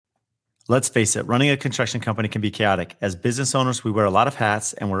Let's face it, running a construction company can be chaotic. As business owners, we wear a lot of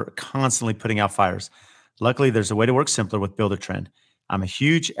hats and we're constantly putting out fires. Luckily, there's a way to work simpler with Build-A-Trend. I'm a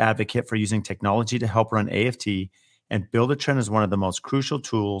huge advocate for using technology to help run AFT, and Build-A-Trend is one of the most crucial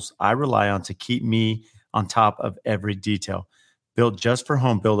tools I rely on to keep me on top of every detail. Built just for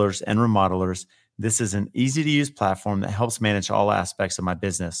home builders and remodelers, this is an easy-to-use platform that helps manage all aspects of my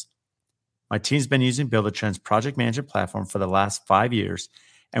business. My team's been using Build-A-Trend's project management platform for the last 5 years,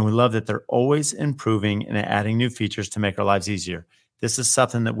 and we love that they're always improving and adding new features to make our lives easier. This is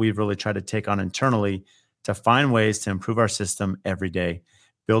something that we've really tried to take on internally to find ways to improve our system every day.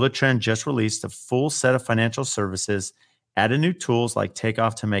 Build-A-Trend just released a full set of financial services, added new tools like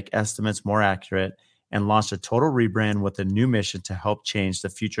Takeoff to make estimates more accurate, and launched a total rebrand with a new mission to help change the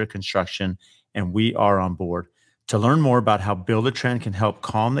future of construction, and we are on board. To learn more about how Build-A-Trend can help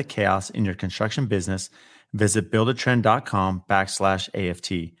calm the chaos in your construction business, visit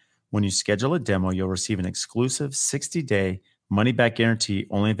buildatrend.com/AFT. When you schedule a demo, you'll receive an exclusive 60-day money-back guarantee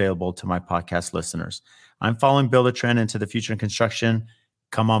only available to my podcast listeners. I'm following Build-A-Trend into the future in construction.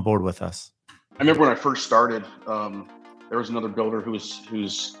 Come on board with us. I remember when I first started, there was another builder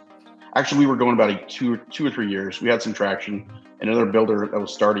who's actually, we were going about two or 3 years. We had some traction. And another builder that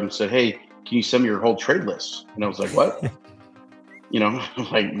was starting said, "Hey, can you send me your whole trade list?" And I was like, "What?"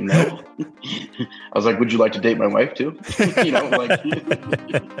 Like, no. I was like, "Would you like to date my wife too?"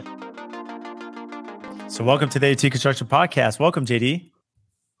 So welcome to the AT Construction Podcast. Welcome, JD.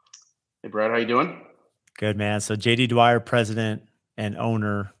 Hey, Brad, how you doing? Good, man. So JD Dwyer, president and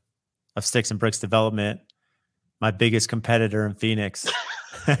owner of Sticks and Bricks Development, my biggest competitor in Phoenix.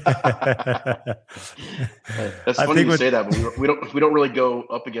 That's funny you say that, but we don't really go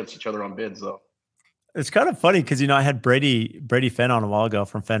up against each other on bids, though. It's kind of funny because I had Brady Fenn on a while ago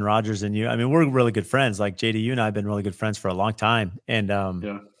from Fenn Rogers, and you. I mean, we're really good friends. Like JD, you and I have been really good friends for a long time, and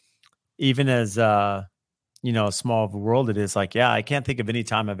even as small of a world it is, like, I can't think of any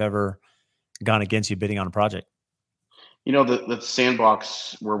time I've ever gone against you bidding on a project. The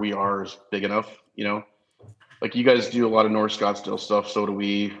sandbox where we are is big enough. Like you guys do a lot of North Scottsdale stuff. So do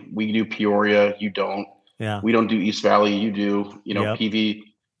we. We do Peoria. You don't. Yeah. We don't do East Valley. You do. Yep. PV.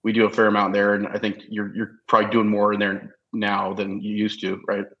 We do a fair amount there, and I think you're probably doing more in there now than you used to,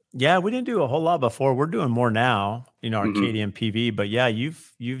 right? Yeah, we didn't do a whole lot before. We're doing more now. Arcadia and PV. But yeah,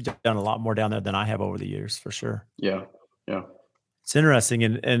 you've done a lot more down there than I have over the years, for sure. Yeah. It's interesting,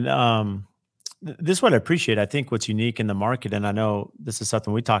 and this is what I appreciate. I think what's unique in the market, and I know this is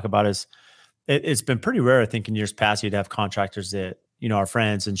something we talk about, is it's been pretty rare, I think, in years past, you'd have contractors that, are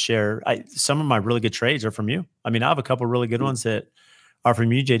friends and share. Some of my really good trades are from you. I mean, I have a couple of really good ones that are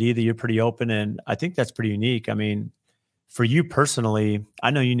from you, JD, that you're pretty open. And I think that's pretty unique. I mean, for you personally, I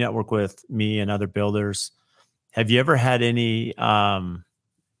know you network with me and other builders. Have you ever had any, I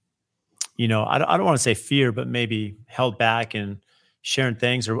don't want to say fear, but maybe held back and sharing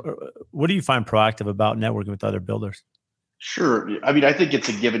things, or what do you find proactive about networking with other builders? Sure. I mean, I think it's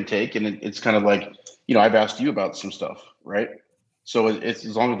a give and take, and it's kind of like, I've asked you about some stuff, right? So it's,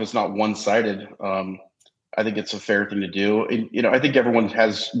 as long as it's not one-sided, I think it's a fair thing to do. And, I think everyone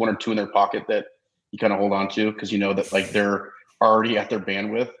has one or two in their pocket that you kind of hold on to, because that like they're already at their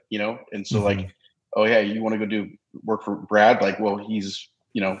bandwidth, and so like, oh yeah, you want to go do work for Brad? Like, well, he's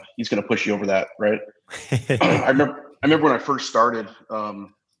going to push you over that, right? I remember when I first started,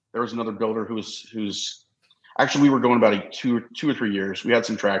 there was another builder who's actually, we were going about two or 3 years. We had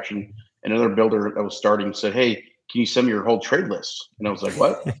some traction, and another builder that was starting said, "Hey, can you send me your whole trade list?" And I was like,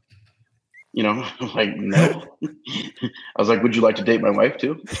 "What?" Like, no. I was like, "Would you like to date my wife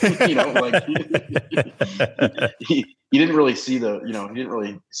too?" Like he didn't really see he didn't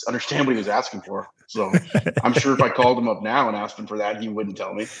really understand what he was asking for. So I'm sure if I called him up now and asked him for that, he wouldn't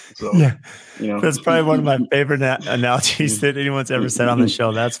tell me. So, that's probably one of my favorite analogies that anyone's ever said on the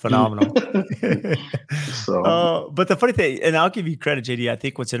show. That's phenomenal. But the funny thing, and I'll give you credit, JD, I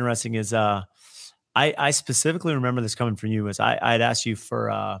think what's interesting is, I specifically remember this coming from you, is I had asked you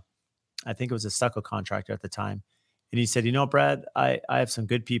for, I think it was a stucco contractor at the time. And he said, Brad, I have some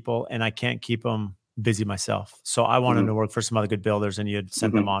good people and I can't keep them busy myself. So I wanted to work for some other good builders, and you had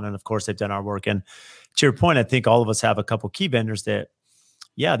sent them on. And of course they've done our work. And to your point, I think all of us have a couple key vendors that,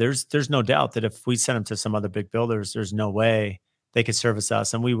 there's no doubt that if we send them to some other big builders, there's no way they could service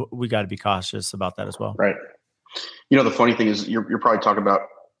us. And we got to be cautious about that as well. Right. The funny thing is you're probably talking about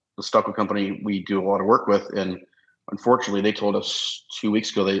the stucco company we do a lot of work with. And unfortunately, they told us 2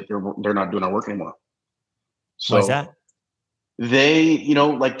 weeks ago they're not doing our work anymore. So why is that? They,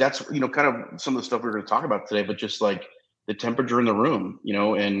 like that's, kind of some of the stuff we were going to talk about today, but just like the temperature in the room,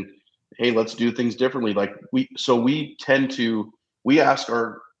 and hey, let's do things differently. Like we ask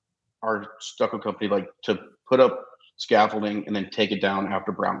our our stucco company like to put up scaffolding and then take it down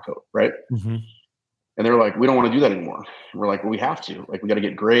after brown coat, right? Mm-hmm. And they're like, we don't want to do that anymore. And we're like, well, we have to. Like, we got to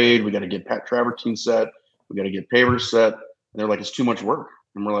get grade, we got to get travertine set, we got to get pavers set. And they're like, it's too much work.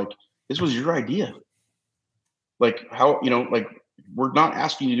 And we're like, this was your idea. Like, how, like, we're not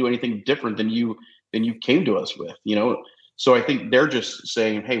asking you to do anything different than you came to us with, So I think they're just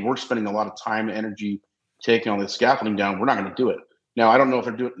saying, hey, we're spending a lot of time and energy taking all this scaffolding down. We're not going to do it. Now, I don't know if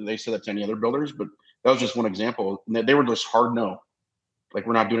they said that to any other builders, but that was just one example. They were just hard no. Like,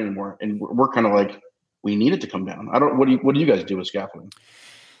 we're not doing it anymore. And we're kind of like, we need it to come down. What do you guys do with scaffolding?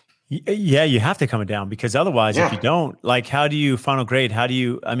 Yeah, you have to come down, because otherwise, if you Yeah. don't, like, how do you final grade? I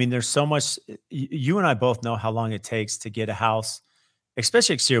mean, there's so much, you and I both know how long it takes to get a house,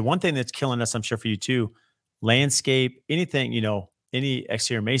 especially exterior. One thing that's killing us, I'm sure for you too, landscape, anything, any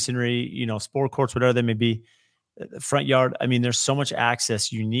exterior masonry, sport courts, whatever they may be, the front yard. I mean, there's so much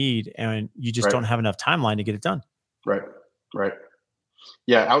access you need, and you just Right. don't have enough timeline to get it done. Right.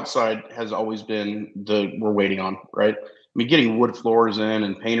 Yeah, outside has always been we're waiting on, right? I mean, getting wood floors in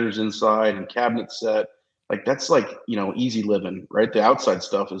and painters inside and cabinets set, like that's like, easy living, right? The outside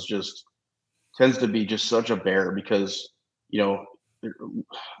stuff is just tends to be just such a bear because,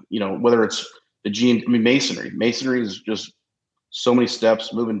 whether it's masonry is just so many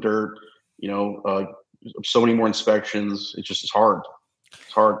steps, moving dirt, so many more inspections. It's hard.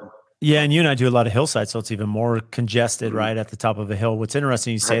 It's hard. Yeah, and you and I do a lot of hillside, so it's even more congested, Mhm. right, at the top of a hill. What's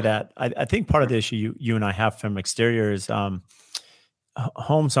interesting, you say Right. that. I think part of the issue you and I have from exterior is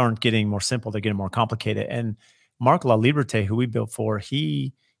homes aren't getting more simple; they're getting more complicated. And Mark La Liberte, who we built for,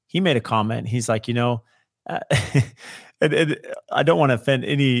 he made a comment. He's like, uh, and I don't want to offend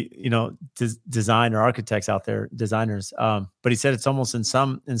any design or architects out there, designers, but he said it's almost in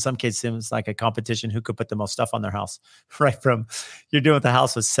some cases it's like a competition who could put the most stuff on their house. Right, from you're doing the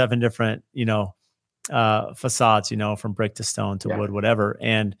house with 7 different facades, from brick to stone to Yeah. wood, whatever.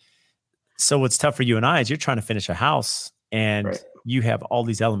 And so what's tough for you and I is you're trying to finish a house, and Right. you have all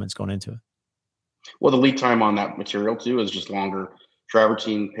these elements going into it. Well, the lead time on that material too is just longer.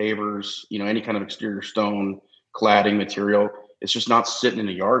 Travertine, pavers, any kind of exterior stone, cladding material. It's just not sitting in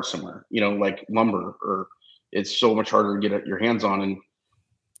a yard somewhere, like lumber, or it's so much harder to get your hands on.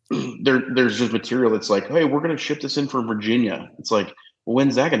 And there's just material that's like, hey, we're going to ship this in from Virginia. It's like, well,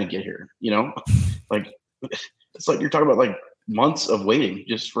 when's that going to get here? Like, it's like you're talking about like months of waiting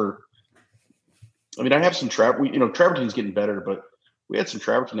just for. I mean, I have some travertine's getting better, but we had some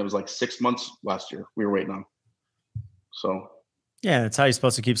travertine that was like 6 months last year. We were waiting on. So Yeah, that's how you're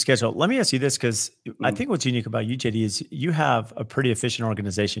supposed to keep schedule. Let me ask you this, because I mm, think what's unique about you, JD, is you have a pretty efficient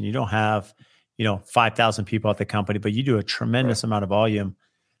organization. You don't have, 5,000 people at the company, but you do a right, tremendous amount of volume.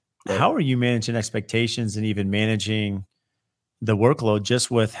 right, How are you managing expectations and even managing the workload, just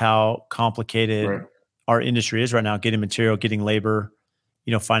with how right. complicated our industry is right now, getting material, getting labor,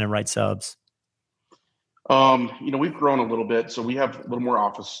 finding right subs? We've grown a little bit, so we have a little more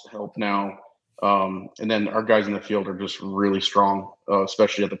office help now. And then our guys in the field are just really strong,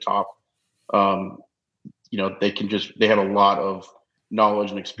 especially at the top. Um, they have a lot of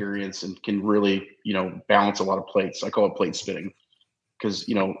knowledge and experience and can really, balance a lot of plates. I call it plate spinning because,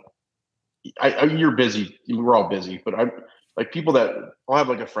 you're busy. We're all busy, but I like people that I'll have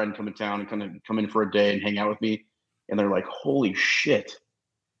like a friend come in town and kind of come in for a day and hang out with me. And they're like, holy shit,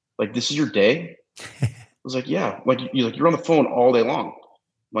 like this is your day. I was like, yeah, like you're on the phone all day long. I'm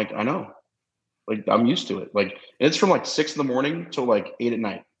like, I know, like I'm used to it. Like, and it's from like 6 in the morning till like 8 at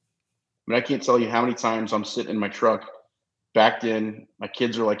night. I mean, I can't tell you how many times I'm sitting in my truck, backed in. My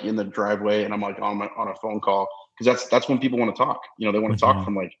kids are like in the driveway, and I'm like on a phone call because that's when people want to talk. They want to talk Mhm.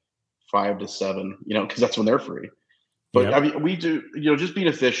 from like 5 to 7. Because that's when they're free. But I Yep. mean, we do, just being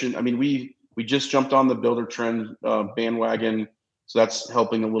efficient. I mean, we just jumped on the builder trend bandwagon, so that's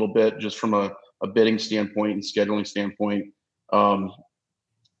helping a little bit just from a bidding standpoint and scheduling standpoint. Um,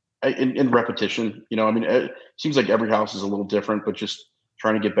 in repetition, I mean, it seems like every house is a little different, but just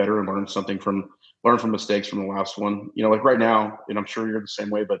trying to get better and learn from mistakes from the last one. Like right now, and I'm sure you're the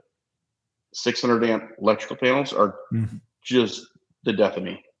same way, but 600 amp electrical panels are Mhm. just the death of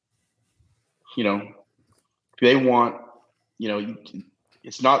me. You know, they want, you know,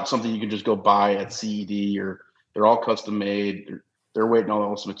 it's not something you can just go buy at CED, or they're all custom made. They're waiting on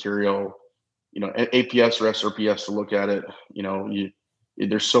all this material, APS or SRPS to look at it.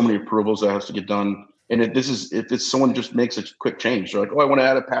 There's so many approvals that has to get done. And if it's someone just makes a quick change, they're like, oh, I want to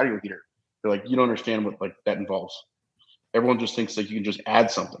add a patio heater. They're like, you don't understand what like that involves. Everyone just thinks that you can just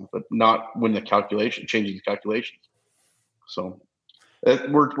add something, but not when the calculation changes the calculations. So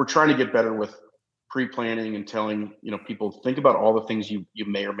we're trying to get better with pre-planning and telling, people, think about all the things you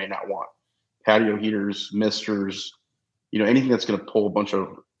may or may not want. Patio heaters, misters, anything that's going to pull a bunch of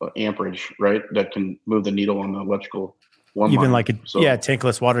amperage, right? That can move the needle on the electrical one Even line. like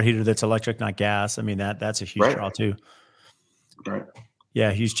tankless water heater that's electric, not gas. I mean, that's a huge draw too. Right.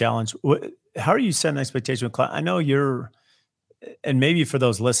 Yeah, huge challenge. How are you setting expectations with clients? I know and maybe for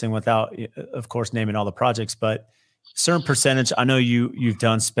those listening, without, of course, naming all the projects, but certain percentage. I know you've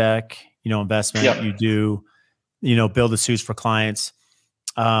done spec, investment. Yep. You do, build the suits for clients.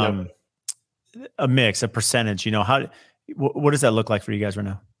 A mix, a percentage. What does that look like for you guys right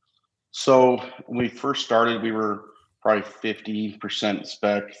now? So when we first started, we were probably 50%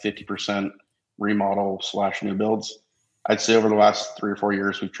 spec, 50% remodel / new builds. I'd say over the last 3 or 4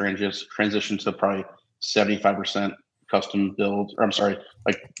 years, we've transitioned to probably 75% custom build, or I'm sorry,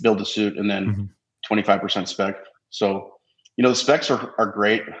 like build to suit, and then 25% spec. So, the specs are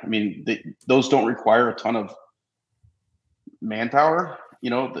great. I mean, those don't require a ton of manpower,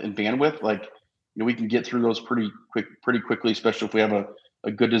 and bandwidth. Like, we can get through those pretty quickly, especially if we have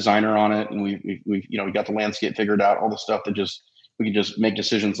a good designer on it, and we got the landscape figured out, all the stuff that we can just make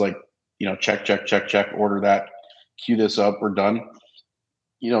decisions like, check, order that, queue this up, we're done.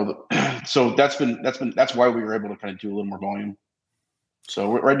 So that's why we were able to kind of do a little more volume.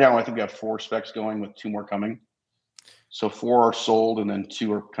 So right now, I think we have 4 specs going with 2 more coming. So 4 are sold and then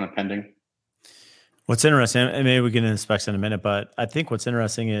 2 are kind of pending. What's interesting, and maybe we get into specs in a minute, but I think what's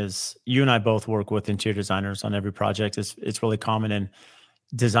interesting is you and I both work with interior designers on every project. It's really common, and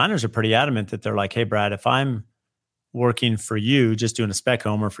designers are pretty adamant that they're like, hey, Brad, if I'm working for you, just doing a spec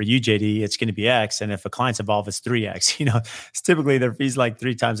home, or for you, JD, it's going to be X. And if a client's involved, it's 3X. It's typically their fees like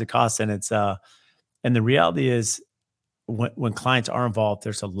 3 times the cost. And and the reality is when clients are involved,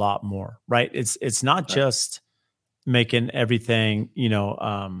 there's a lot more, right? It's not just making everything,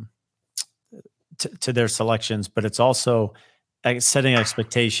 to their selections, but it's also setting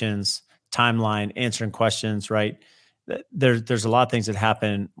expectations, timeline, answering questions, right? There's a lot of things that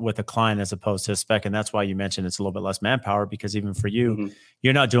happen with a client as opposed to a spec. And that's why you mentioned it's a little bit less manpower, because even for you,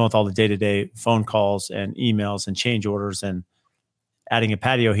 you're not dealing with all the day-to-day phone calls and emails and change orders and adding a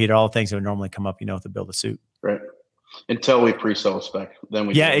patio heater, all the things that would normally come up, with a build a suit. Right. Until we pre-sell a spec, then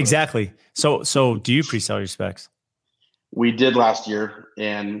we. Yeah, exactly. So do you pre-sell your specs? We did last year,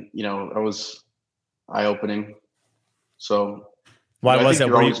 and it was eye-opening. So why was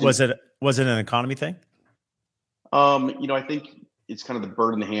that? Was it an economy thing? I think it's kind of the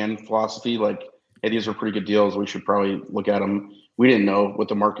bird in the hand philosophy. Like, hey, these are pretty good deals. We should probably look at them. We didn't know what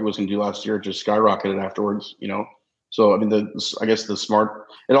the market was going to do last year. It just skyrocketed afterwards, So, I mean, I guess the smart,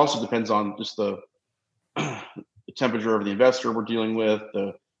 it also depends on just the temperature of the investor we're dealing with,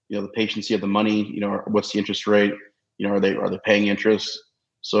 the patiency of the money, what's the interest rate, are they paying interest?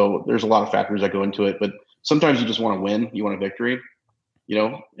 So there's a lot of factors that go into it, but sometimes you just want to win. You want a victory,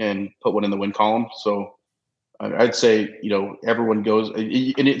 and put one in the win column. So I'd say, everyone goes,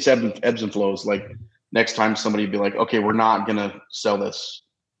 and it's ebbs and flows. Like, next time somebody be like, okay, we're not going to sell this.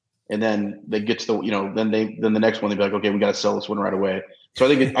 And then they get to the, then the next one, they'd be like, okay, we got to sell this one right away. So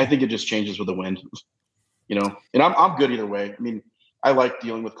I think it just changes with the wind, and I'm good either way. I mean, I like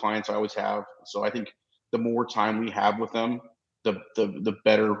dealing with clients. I always have. So I think the more time we have with them, the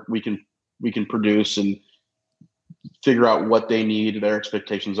better we can produce and figure out what they need, their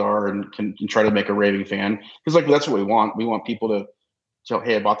expectations are, and can try to make a raving fan. Because like, that's what we want. We want people to tell,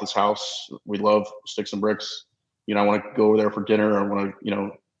 hey, I bought this house. We love sticks and bricks. I want to go over there for dinner. I want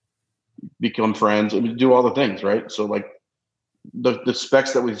to, become friends and do all the things, right? So like the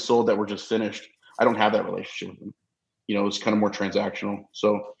specs that we've sold that were just finished, I don't have that relationship with them. It's kind of more transactional.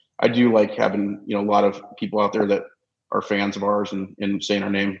 So I do like having, a lot of people out there that are fans of ours and saying our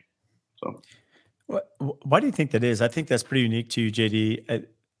name. So. Why do you think that is? I think that's pretty unique to you, JD.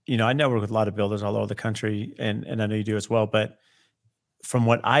 I network with a lot of builders all over the country, and I know you do as well. But from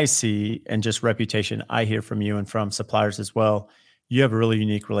what I see and just reputation I hear from you and from suppliers as well, you have a really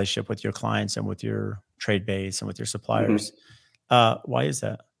unique relationship with your clients and with your trade base and with your suppliers. Why is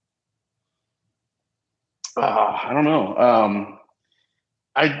that? I don't know.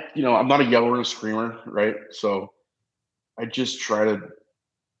 I'm not a yeller and a screamer, right? So I just try to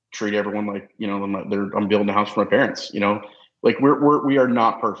treat everyone like, I'm building a house for my parents, like we are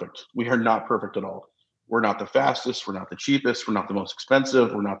not perfect. We are not perfect at all. We're not the fastest. We're not the cheapest. We're not the most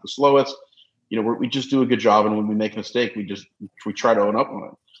expensive. We're not the slowest. We just do a good job. And when we make a mistake, we try to own up on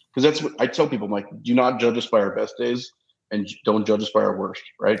it. Because that's what I tell people. I'm like, do not judge us by our best days and don't judge us by our worst,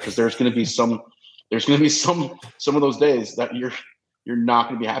 right? Because there's going to be some of those days that you're not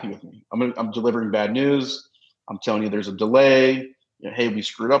going to be happy with me. I'm delivering bad news. I'm telling you there's a delay. hey, we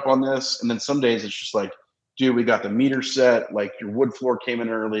screwed up on this. And then some days it's just like, dude, we got the meter set, like your wood floor came in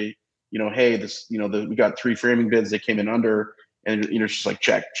early, hey, this, we got 3 framing bids, they came in under, and it's just like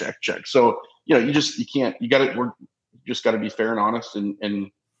check. So, you just got to be fair and honest.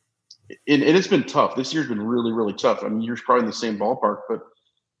 And it's been tough. This year's been really, really tough. I mean, you're probably in the same ballpark, but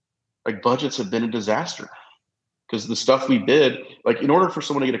like budgets have been a disaster because the stuff we bid, like in order for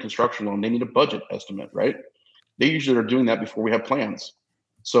someone to get a construction loan, they need a budget estimate, right? They usually are doing that before we have plans.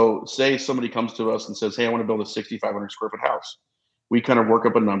 So say somebody comes to us and says, hey, I want to build a 6,500 square foot house. We kind of work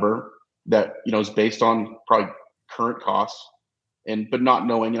up a number that, is based on probably current costs but not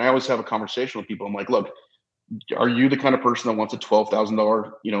knowing. And I always have a conversation with people. I'm like, look, are you the kind of person that wants a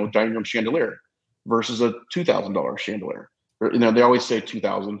 $12,000, dining room chandelier versus a $2,000 chandelier? They always say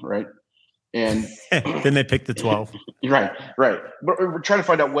 2,000, right? And then they pick the 12. Right. But we're trying to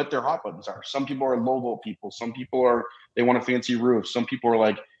find out what their hot buttons are. Some people are low volt people. Some people they want a fancy roof. Some people are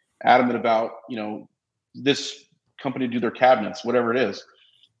like adamant about, this company do their cabinets, whatever it is.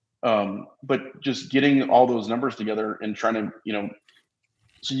 But just getting all those numbers together and trying to,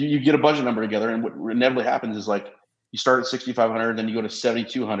 so you get a budget number together, and what inevitably happens is like you start at 6,500, then you go to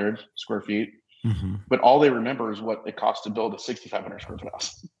 7,200 square feet, but all they remember is what it costs to build a 6,500 square foot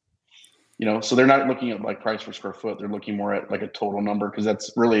house. So they're not looking at like price per square foot. They're looking more at like a total number, because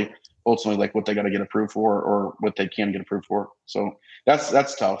that's really ultimately like what they got to get approved for or what they can get approved for. So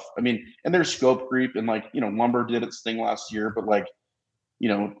that's tough. I mean, and there's scope creep, and like, lumber did its thing last year, but like,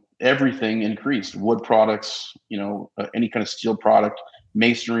 everything increased. Wood products, any kind of steel product,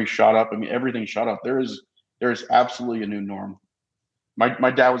 masonry shot up. I mean, everything shot up. There is absolutely a new norm.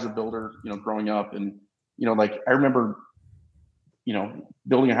 My dad was a builder, growing up, and like I remember,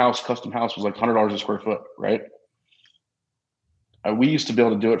 building a house, custom house was like $100 a square foot, right? We used to be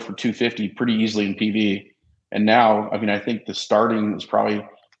able to do it for $250 pretty easily in PV, and now, I mean, I think the starting is probably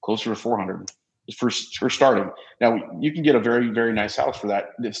closer to $400 for starting. Now you can get a very, very nice house for that.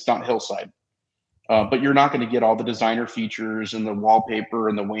 It's not hillside, but you're not going to get all the designer features and the wallpaper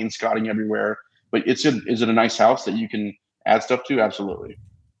and the wainscoting everywhere. But is it a nice house that you can add stuff to? Absolutely.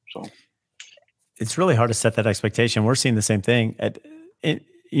 So it's really hard to set that expectation. We're seeing the same thing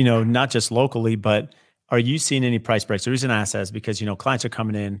not just locally, but are you seeing any price breaks? The reason I ask that is because, clients are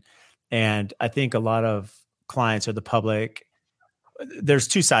coming in, and I think a lot of clients or the public, there's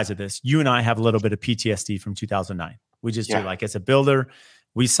two sides of this. You and I have a little bit of PTSD from 2009. We just do, like, as a builder,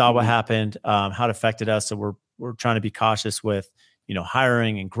 we saw what happened, how it affected us. So we're trying to be cautious with,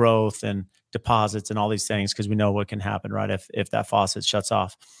 hiring and growth and deposits and all these things, because we know what can happen, right? If that faucet shuts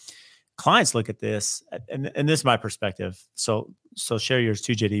off. Clients look at this, and this is my perspective. So share yours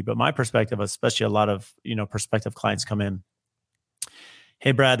too, JD. But my perspective, especially a lot of, prospective clients come in.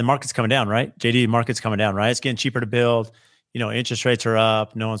 Hey, Brad, the market's coming down, right? JD, the market's coming down, right? It's getting cheaper to build. Interest rates are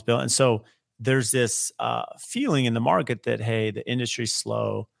up. No one's building. And so there's this feeling in the market that, hey, the industry's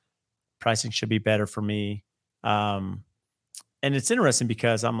slow. Pricing should be better for me. And it's interesting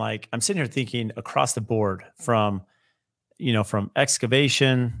because I'm sitting here thinking across the board from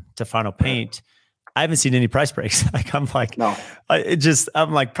excavation to final paint, I haven't seen any price breaks. No.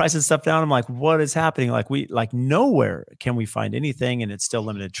 I'm like pricing stuff down. I'm like, what is happening? Nowhere can we find anything, and it's still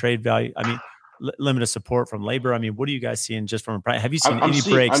limited trade value. I mean, limited support from labor. I mean, what are you guys seeing just from a price? Have you seen any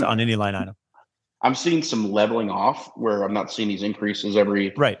breaks on any line item? I'm seeing some leveling off where I'm not seeing these increases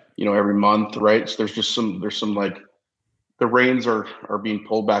every month, right? So there's some like the reins are being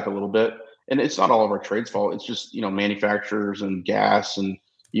pulled back a little bit. And it's not all of our trades' fault. It's just, manufacturers and gas and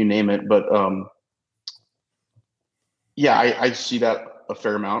you name it. But I see that a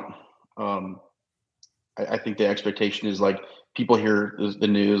fair amount. I think the expectation is like people hear the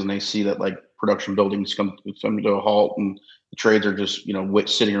news and they see that like production buildings come to a halt, and the trades are just,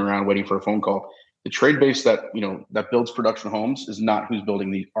 sitting around waiting for a phone call. The trade base that, that builds production homes is not who's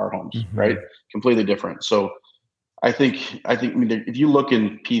building our homes, right? Completely different. So I think if you look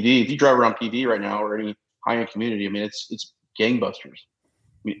in PV, if you drive around PV right now or any high-end community, I mean, it's gangbusters.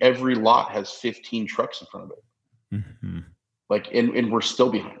 I mean, every lot has 15 trucks in front of it. And we're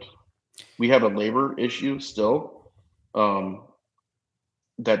still behind. We have a labor issue still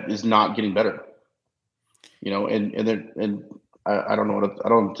that is not getting better. And I don't know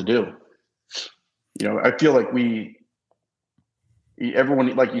what to do. I feel like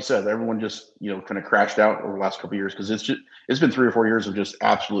everyone, like you said, everyone just, kind of crashed out over the last couple of years, because it's been 3 or 4 years of just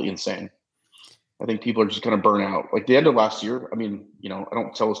absolutely insane. I think people are just kind of burnt out. Like the end of last year, I mean, I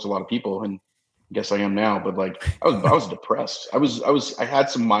don't tell this to a lot of people, and I guess I am now, but like I was depressed. I had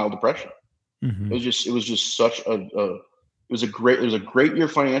some mild depression. It was just such it was a great year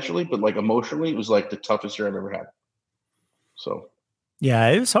financially, but like emotionally, it was like the toughest year I've ever had. So Yeah,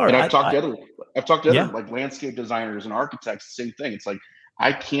 it was hard. And I've talked to other Yeah. like landscape designers and architects, same thing. It's like,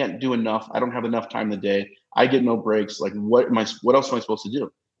 I can't do enough. I don't have enough time in the day. I get no breaks. Like, what else am I supposed to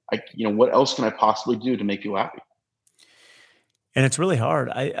do? What else can I possibly do to make you happy? And it's really hard.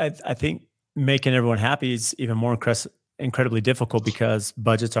 I think making everyone happy is even more incredibly difficult because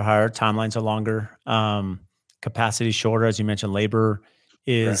budgets are higher, timelines are longer, capacity shorter, as you mentioned. Labor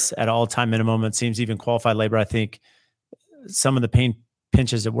Right. is at all time minimum. It seems even qualified labor. I think some of the pain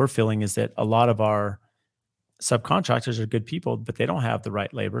pinches that we're feeling is that a lot of our subcontractors are good people, but they don't have the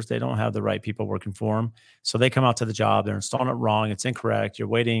right laborers. They don't have the right people working for them. So they come out to the job, they're installing it wrong. It's incorrect. You're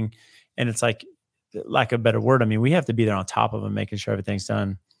waiting. And it's like, lack of a better word, I mean, we have to be there on top of them, making sure everything's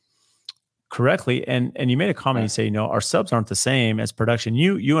done correctly. And you made a comment, you Right. say, our subs aren't the same as production.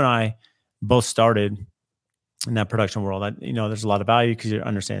 You and I both started in that production world. There's a lot of value because you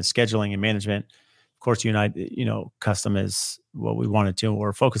understand scheduling and management. Of course, you and I, custom is what we wanted to, and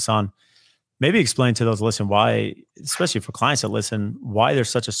we're focused on. Maybe explain to those listen why, especially for clients that listen, why there's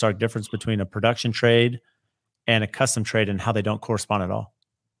such a stark difference between a production trade and a custom trade and how they don't correspond at all.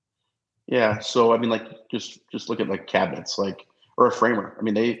 Yeah. So I mean, like, just look at like cabinets, like, or a framer. I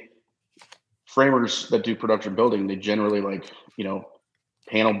mean, they framers that do production building, they generally like,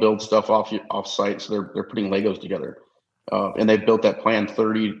 panel build stuff off site. So they're putting Legos together, and they've built that plan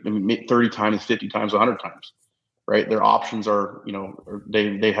 30 times, 50 times, 100 times. Right. Their options are,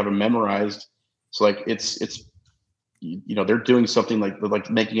 they have them memorized. So like they're doing something like they're like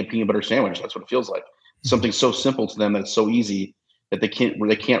making a peanut butter sandwich. That's what it feels like. Something so simple to them that's so easy that they can't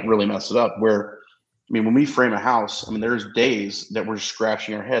really mess it up. Where, I mean, when we frame a house, I mean, there's days that we're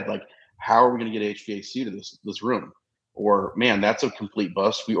scratching our head like, how are we going to get HVAC to this room? Or, man, that's a complete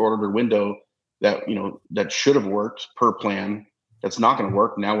bust. We ordered a window that should have worked per plan. That's not going to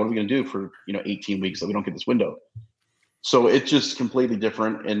work. Now what are we going to do for 18 weeks that we don't get this window? So it's just completely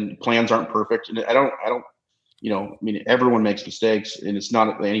different, and plans aren't perfect. And I don't, I mean, everyone makes mistakes, and it's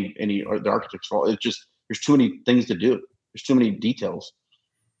not any or the architect's fault. It's just there's too many things to do. There's too many details.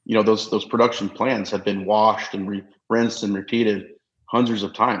 Those production plans have been washed and rinsed and repeated hundreds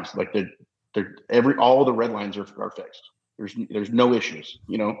of times. Like all the red lines are fixed. There's no issues.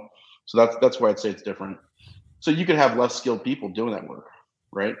 So that's why I'd say it's different. So you could have less skilled people doing that work,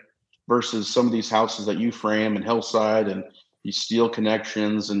 right? Versus some of these houses that you frame and hillside and these steel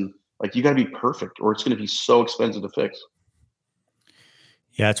connections, and like, you got to be perfect or it's going to be so expensive to fix.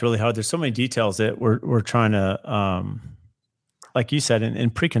 Yeah, it's really hard. There's so many details that we're trying to, like you said, in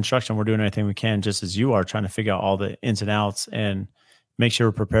pre-construction, we're doing everything we can, just as you are, trying to figure out all the ins and outs and make sure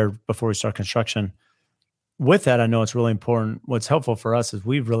we're prepared before we start construction. With that, I know it's really important. What's helpful for us is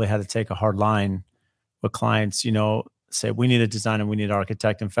we've really had to take a hard line with clients, say we need a designer, we need an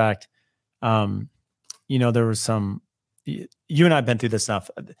architect. In fact, there was you and I have been through this stuff.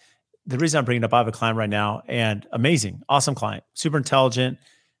 The reason I'm bringing it up, I have a client right now, and amazing, awesome client, super intelligent,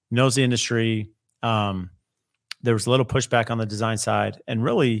 knows the industry. There was a little pushback on the design side, and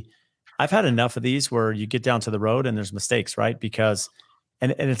really, I've had enough of these where you get down to the road and there's mistakes, right? Because,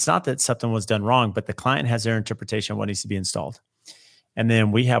 and it's not that something was done wrong, but the client has their interpretation of what needs to be installed. And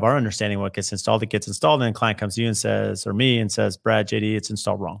then we have our understanding of what gets installed. It gets installed, and then the client comes to you and says, or me, and says, Brad, JD, it's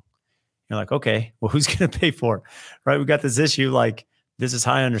installed wrong. You're like, okay, well, who's going to pay for it? Right? We got this issue. Like, this is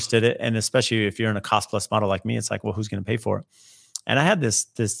how I understood it. And especially if you're in a cost plus model like me, it's like, well, who's going to pay for it? And I had this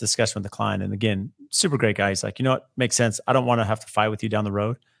discussion with the client. And again, super great guy. He's like, what makes sense? I don't want to have to fight with you down the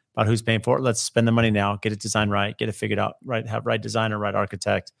road about who's paying for it. Let's spend the money now, get it designed right, get it figured out, right? Have right designer, right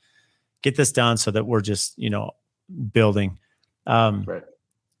architect, get this done so that we're just, building. Right.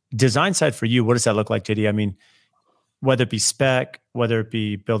 Design side for you, what does that look like, JD? I mean, whether it be spec, whether it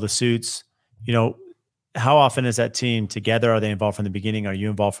be build of suits, how often is that team together? Are they involved from the beginning? Are you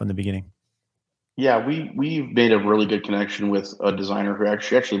involved from the beginning? Yeah, we've made a really good connection with a designer who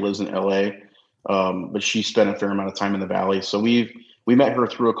actually lives in LA, but she spent a fair amount of time in the Valley. So we met her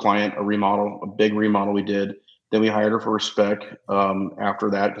through a client, a big remodel we did. Then we hired her for a spec after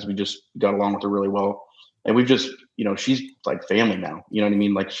that because we just got along with her really well. And we've just, she's like family now. You know what I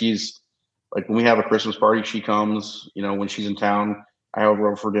mean? Like, she's like, when we have a Christmas party, she comes. When she's in town, I have her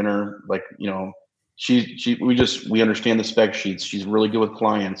over for dinner. Like, we understand the spec sheets. She's really good with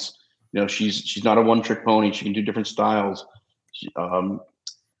clients. She's not a one trick pony. She can do different styles.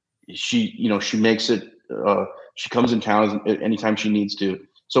 She makes it. She comes in town anytime she needs to.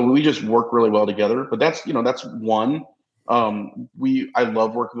 So we just work really well together. But that's one. I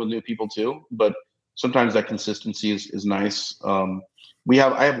love working with new people too, but sometimes that consistency is nice. I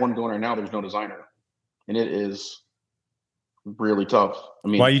have one going right now. There's no designer, and it is really tough. I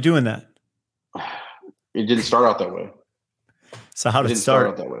mean, Why are you doing that? it didn't start out that way. So how It did it didn't start start?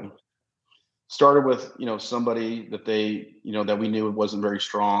 out that way. Started with, somebody that they, that we knew wasn't very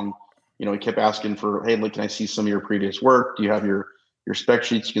strong. He kept asking for, hey, look, can I see some of your previous work? Do you have your spec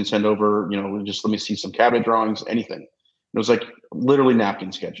sheets you can send over? Just let me see some cabinet drawings, anything. It was like literally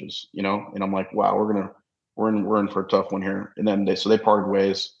napkin sketches, and I'm like, wow, we're in for a tough one here. And then they parted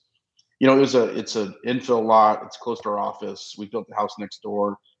ways. It's a infill lot. It's close to our office. We built the house next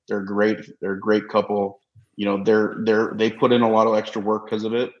door. They're great. They're a great couple. They put in a lot of extra work because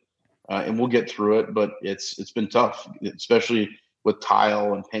of it, and we'll get through it. But it's been tough, especially with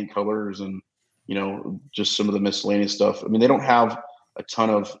tile and paint colors and just some of the miscellaneous stuff. I mean, they don't have a ton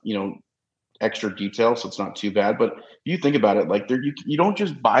of extra detail, so it's not too bad. But if you think about it, like you don't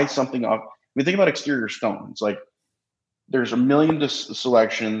just buy something off. I mean, think about exterior stone. It's like there's a million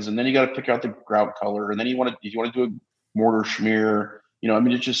selections, and then you got to pick out the grout color, and then you want to do a mortar smear. I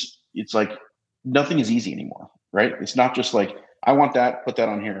mean, it's like nothing is easy anymore, right? It's not just like I want that, put that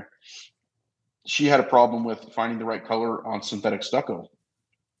on here. She had a problem with finding the right color on synthetic stucco.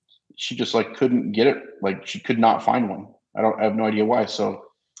 She just like couldn't get it. Like she could not find one. I have no idea why. So,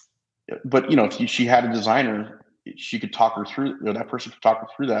 but if she had a designer, she could talk her through. That person could talk her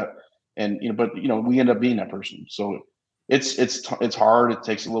through that, and but we end up being that person. So it's hard. It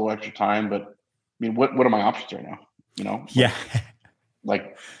takes a little extra time, but I mean, what are my options right now? Yeah.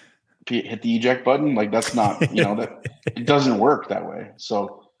 Like hit the eject button. Like that's not, that it doesn't work that way.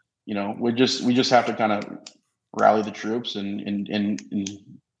 So, we just have to kind of rally the troops and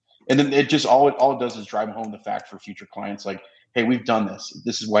then it just all it does is drive home the fact for future clients. Like, hey, we've done this.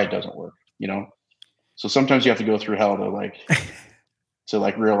 This is why it doesn't work. So sometimes you have to go through hell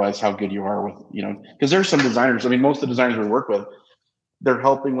to realize how good you are with, because there's some designers. I mean, most of the designers we work with, they're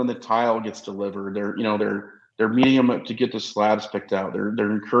helping when the tile gets delivered. They're meeting them up to get the slabs picked out.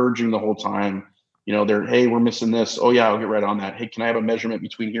 They're encouraging the whole time. Hey, we're missing this. Oh yeah, I'll get right on that. Hey, can I have a measurement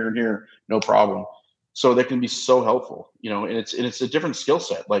between here and here? No problem. So they can be so helpful, and it's a different skill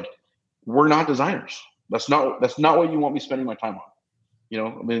set. Like we're not designers. That's not what you want me spending my time on.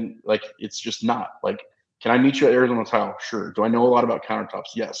 I mean, like it's just not. Like, can I meet you at Arizona Tile? Sure. Do I know a lot about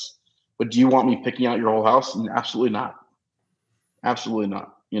countertops? Yes. But do you want me picking out your whole house? Absolutely not. Absolutely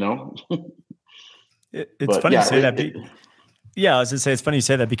not. It's funny you say that. Yeah, I was gonna say it's funny you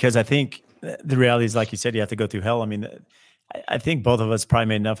say that because I think the reality is, like you said, you have to go through hell. I mean, I think both of us probably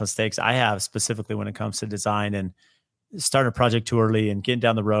made enough mistakes. I have specifically when it comes to design and starting a project too early and getting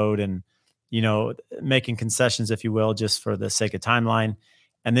down the road and making concessions, if you will, just for the sake of timeline.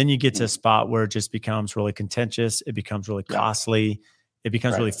 And then you get to a spot where it just becomes really contentious. It becomes really costly. It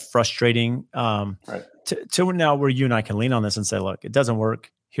becomes really frustrating. To now where you and I can lean on this and say, look, it doesn't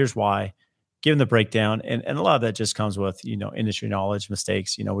work. Here's why. Give them the breakdown. And a lot of that just comes with, industry knowledge,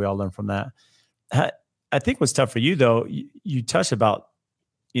 mistakes. We all learn from that. I think what's tough for you though, you touched about,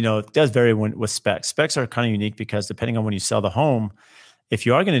 it does vary with specs. Specs are kind of unique because depending on when you sell the home, if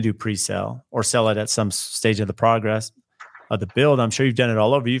you are going to do pre-sale or sell it at some stage of the progress of the build, I'm sure you've done it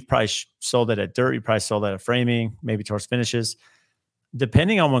all over. You've probably sold it at dirt. You probably sold it at framing, maybe towards finishes.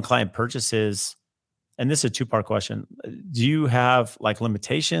 Depending on when client purchases, and this is a two-part question, do you have like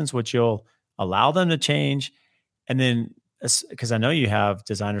limitations which you'll allow them to change? And then, because I know you have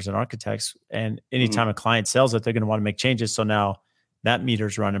designers and architects, and anytime a client sells it, they're going to want to make changes. So now that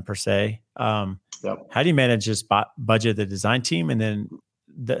meter's running per se. How do you manage just budget the design team and then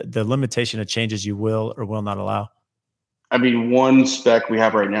the limitation of changes you will or will not allow? I mean, one spec we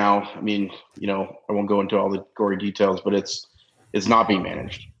have right now, I mean, I won't go into all the gory details, but it's not being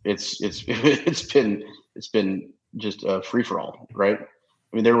managed. It's been just a free for all, right?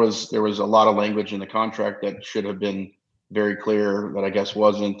 I mean, there was a lot of language in the contract that should have been very clear that I guess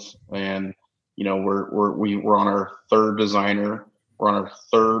wasn't. And, we're on our third designer. We're on our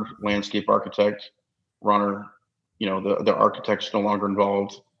third landscape architect. We're on our, the architect's no longer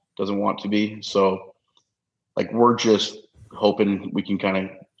involved, doesn't want to be. So like, we're just hoping we can kind of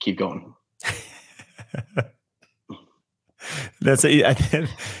keep going. That's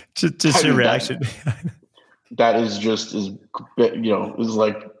just your reaction. That is just as, is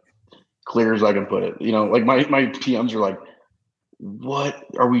like clear as I can put it. Like my PMs are like, what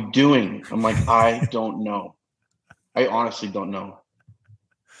are we doing? I'm like, I don't know. I honestly don't know.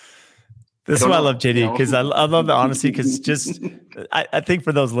 This is why I love JD, because I love the honesty, because just I think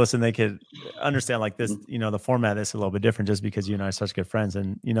for those listening, they could understand like this, the format is a little bit different just because you and I are such good friends.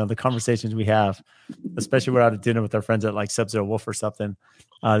 And, the conversations we have, especially we're out at dinner with our friends at like Sub-Zero Wolf or something,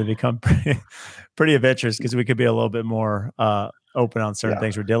 they become pretty adventurous because we could be a little bit more open on certain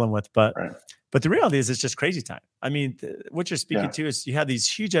things we're dealing with. But the reality is it's just crazy time. I mean, what you're speaking to is you have these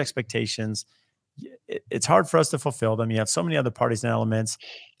huge expectations. it's hard for us to fulfill them. You have so many other parties and elements.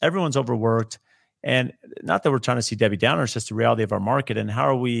 Everyone's overworked. And not that we're trying to see Debbie Downer, it's just the reality of our market. And how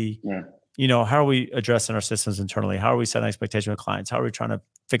are we, how are we addressing our systems internally? How are we setting expectations with clients? How are we trying to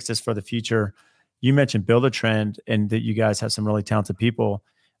fix this for the future? You mentioned build a trend and that you guys have some really talented people.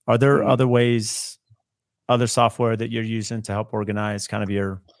 Are there other ways, other software that you're using to help organize kind of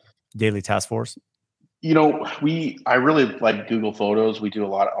your daily task force? I really like Google Photos. We do a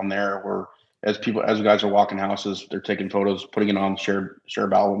lot on there where as guys are walking houses, they're taking photos, putting it on shared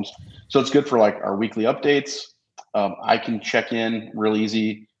albums. So it's good for like our weekly updates. I can check in real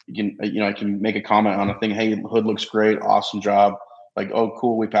easy. I can make a comment on a thing. Hey, hood looks great. Awesome job. Like, oh,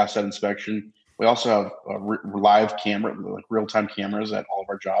 cool. We passed that inspection. We also have live camera, like real-time cameras at all of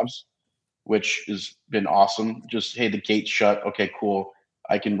our jobs, which has been awesome. Just, hey, the gate's shut. Okay, cool.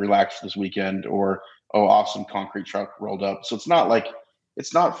 I can relax this weekend. Or, oh, awesome, concrete truck rolled up. So it's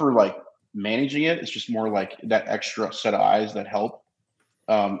not for like managing it. It's just more like that extra set of eyes that help.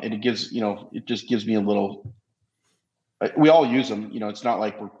 And it just gives me a little, we all use them. It's not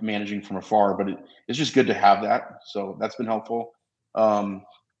like we're managing from afar, but it's just good to have that. So that's been helpful.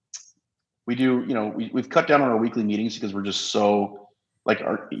 We do, we've cut down on our weekly meetings because we're just so like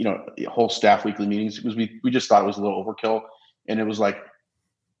our, whole staff weekly meetings, because we just thought it was a little overkill. And it was like,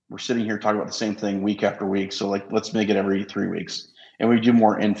 we're sitting here talking about the same thing week after week. So like, let's make it every 3 weeks. And we do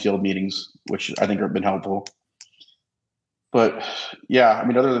more in-field meetings, which I think have been helpful. But yeah,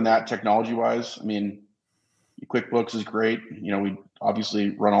 other than that, technology-wise, QuickBooks is great. We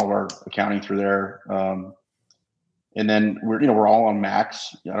obviously run all of our accounting through there. And then we're all on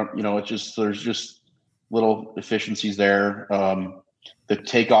Macs. There's just little efficiencies there. The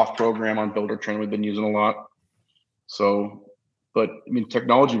takeoff program on Builder Trend we've been using a lot. So, but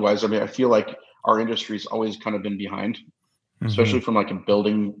technology wise, I feel like our industry's always kind of been behind, especially from like a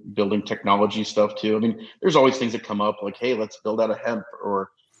building technology stuff too. There's always things that come up like, hey, let's build out a hemp, or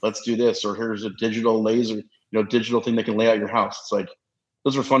let's do this, or here's a digital laser, digital thing that can lay out your house. It's like,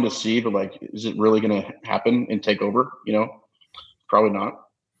 those are fun to see, but like, is it really going to happen and take over? Probably not.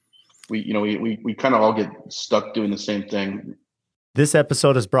 We kind of all get stuck doing the same thing. This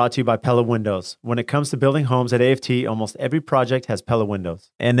episode is brought to you by Pella Windows. When it comes to building homes at AFT, almost every project has Pella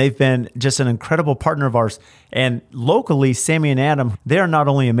Windows. And they've been just an incredible partner of ours. And locally, Sammy and Adam, they are not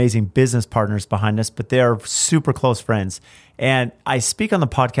only amazing business partners behind us, but they are super close friends. And I speak on the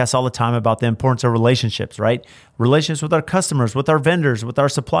podcast all the time about the importance of relationships, right? Relationships with our customers, with our vendors, with our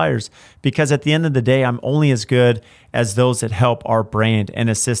suppliers. Because at the end of the day, I'm only as good as those that help our brand and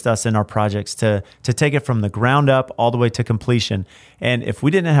assist us in our projects to take it from the ground up all the way to completion. And if we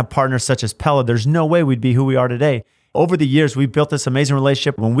didn't have partners such as Pella, there's no way we'd be who we are today. Over the years, we've built this amazing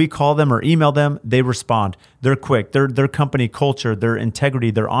relationship. When we call them or email them, they respond. They're quick. Their company culture, their integrity,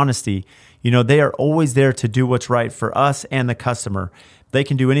 their honesty, they are always there to do what's right for us and the customer. They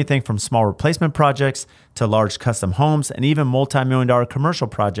can do anything from small replacement projects to large custom homes and even multi-million-dollar commercial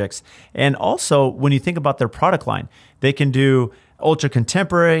projects. And also, when you think about their product line, they can do ultra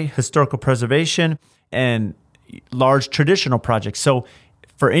contemporary, historical preservation, and large traditional projects. So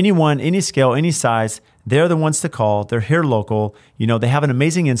for anyone, any scale, any size, they're the ones to call. They're here local. They have an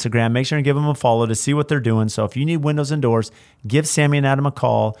amazing Instagram. Make sure to give them a follow to see what they're doing. So if you need windows and doors, give Sammy and Adam a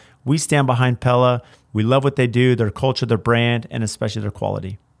call. We stand behind Pella. We love what they do, their culture, their brand, and especially their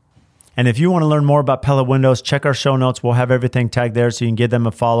quality. And if you want to learn more about Pella Windows, check our show notes. We'll have everything tagged there so you can give them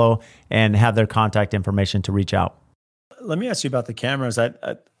a follow and have their contact information to reach out. Let me ask you about the cameras.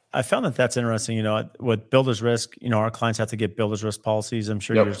 I found that that's interesting. With builder's risk, our clients have to get builder's risk policies. I'm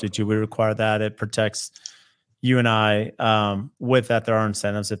sure yours do too. We require that. It protects you and I. With that, there are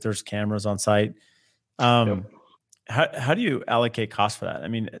incentives if there's cameras on site. How do you allocate costs for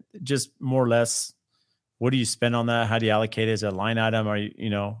that? Just more or less, what do you spend on that? How do you allocate it as a line item? Are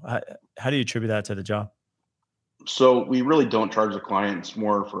how do you attribute that to the job? So we really don't charge the client. It's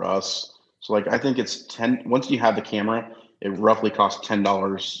more for us. So like, I think it's once you have the camera, it roughly costs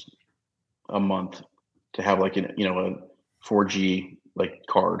 $10 a month to have like a 4G like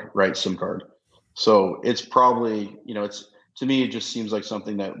card, right? SIM card. So it's probably, to me, it just seems like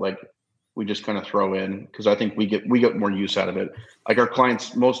something that like we just kind of throw in because I think we get more use out of it. Like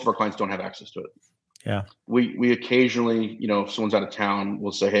most of our clients don't have access to it. Yeah. We occasionally, if someone's out of town,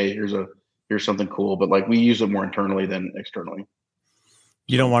 we'll say, hey, here's something cool, but like we use it more internally than externally.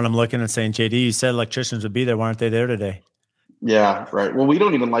 You don't want them looking and saying, JD, you said electricians would be there. Why aren't they there today? Yeah, right. Well, we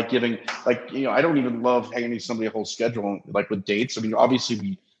don't even like giving, I don't even love handing somebody a whole schedule, like with dates. Obviously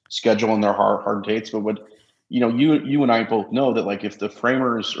we schedule on their hard dates, but you and I both know that like if the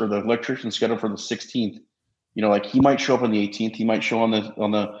framers or the electrician scheduled for the 16th, like he might show up on the 18th, he might show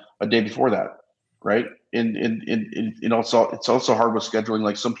on a day before that. right? And also it's also hard with scheduling.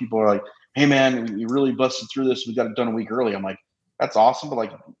 Like some people are like, hey man, we really busted through this. We got it done a week early. I'm like, that's awesome, but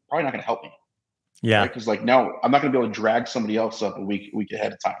like probably not going to help me, right? Yeah. Because like now I'm not going to be able to drag somebody else up a week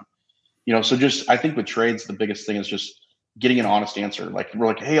ahead of time. So just I think with trades, the biggest thing is just getting an honest answer. Like we're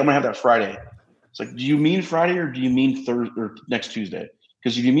like, hey, I'm gonna have that Friday. It's like, do you mean Friday or do you mean Thursday or next Tuesday?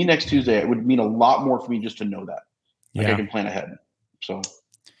 Because if you mean next Tuesday, it would mean a lot more for me just to know that. Like I can plan ahead. So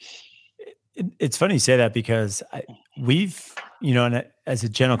it's funny you say that because we've, and as a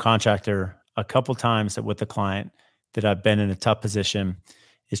general contractor, a couple times with the client that I've been in a tough position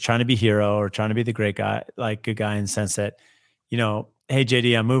is trying to be hero or trying to be the great guy, like good guy in the sense that, hey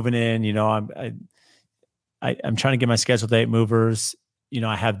JD, I'm moving in, I'm trying to get my schedule date movers.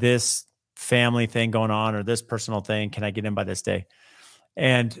 I have this family thing going on or this personal thing. Can I get in by this day?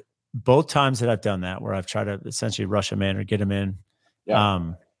 And both times that I've done that, where I've tried to essentially rush them in or get them in,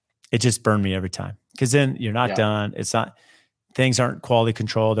 it just burned me every time. Because then you're not done. It's not, things aren't quality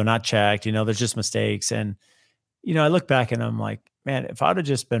controlled. They're not checked. There's just mistakes. And, I look back and I'm like, man, if I'd have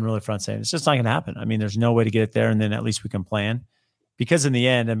just been really front saying, it's just not going to happen. I mean, there's no way to get it there. And then at least we can plan. Because in the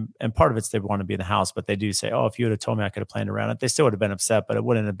end, and part of it's they want to be in the house, but they do say, oh, if you would have told me I could have planned around it, they still would have been upset, but it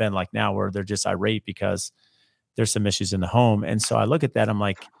wouldn't have been like now where they're just irate because there's some issues in the home. And so I look at that, I'm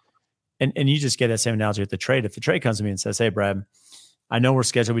like, and you just get that same analogy with the trade. If the trade comes to me and says, hey, Brad, I know we're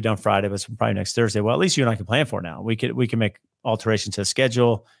scheduled to be done Friday, but it's probably next Thursday. Well, at least you and I can plan for it now. We can make alterations to the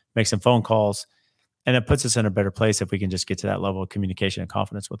schedule, make some phone calls, and it puts us in a better place if we can just get to that level of communication and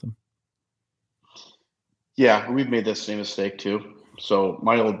confidence with them. Yeah, we've made this same mistake too. So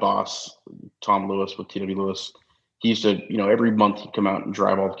my old boss, Tom Lewis with TW Lewis, he used to, every month he'd come out and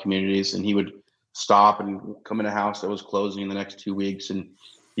drive all the communities, and he would stop and come in a house that was closing in the next 2 weeks. And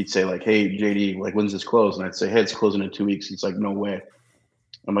he'd say like, hey, JD, like, when's this close? And I'd say, hey, it's closing in 2 weeks. He's like, no way.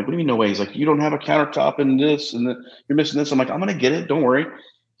 I'm like, what do you mean no way? He's like, you don't have a countertop and this, and you're missing this. I'm like, I'm going to get it. Don't worry.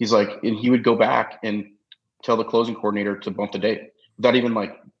 He's like, and he would go back and tell the closing coordinator to bump the date without even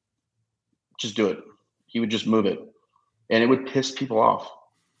like, just do it. He would just move it. And it would piss people off.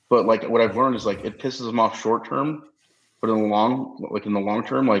 But like what I've learned is like it pisses them off short term, but in the long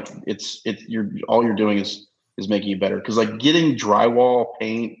term, like all you're doing is making it better. Because like getting drywall,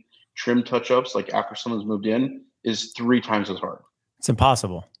 paint, trim touch-ups like after someone's moved in is 3 times as hard. It's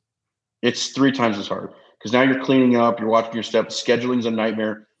impossible. It's 3 times as hard because now you're cleaning up, you're watching your steps. Scheduling's a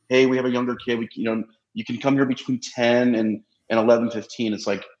nightmare. Hey, we have a younger kid. You can come here between 10 and 11:15. It's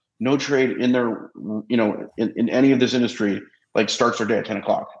like no trade in there, in any of this industry, like starts their day at 10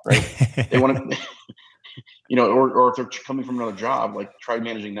 o'clock, right? They want to, or if they're coming from another job, like try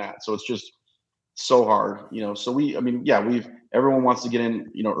managing that. So it's just so hard, so everyone wants to get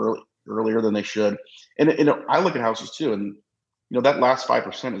in, earlier than they should. And, I look at houses too. And, that last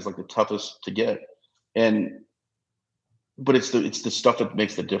 5% is like the toughest to get. But it's the stuff that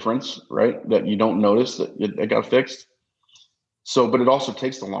makes the difference, right? That you don't notice that it got fixed. So, but it also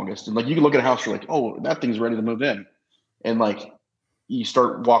takes the longest. And like, you can look at a house, you're like, oh, that thing's ready to move in. And like, you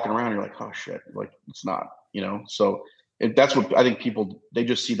start walking around, you're like, oh shit, like it's not, so that's what I think people, they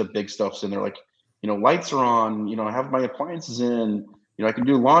just see the big stuffs and they're like, lights are on, I have my appliances in, I can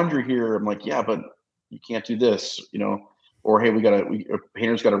do laundry here. I'm like, yeah, but you can't do this, or, hey, a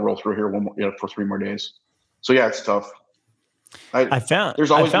painter's got to roll through here for 3 more days. So yeah, it's tough.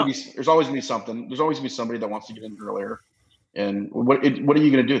 There's always gonna be something. There's always gonna be somebody that wants to get in earlier. And what are you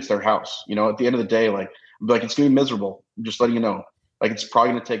going to do? It's their house. At the end of the day, like it's going to be miserable. I'm just letting you know, like, it's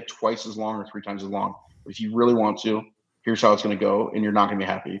probably going to take twice as long or 3 times as long. If you really want to, here's how it's going to go. And you're not going to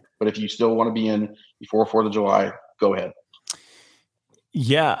be happy. But if you still want to be in before 4th of July, go ahead.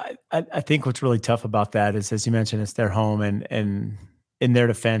 Yeah. I think what's really tough about that is, as you mentioned, it's their home and in their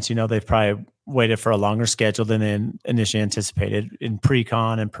defense, they've probably waited for a longer schedule than they initially anticipated in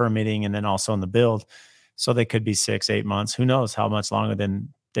pre-con and permitting, and then also in the build. So they could be 6-8 months. Who knows how much longer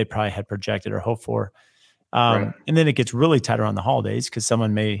than they probably had projected or hoped for. Right. And then it gets really tight around the holidays because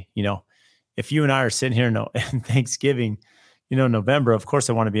someone may, if you and I are sitting here in Thanksgiving, November, of course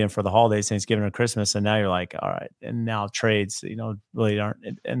I want to be in for the holidays, Thanksgiving or Christmas. And now you're like, all right. And now trades, really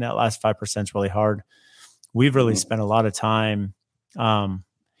aren't. And that last 5% is really hard. We've really spent a lot of time. And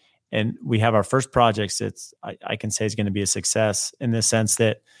we have our first projects. I can say is going to be a success in the sense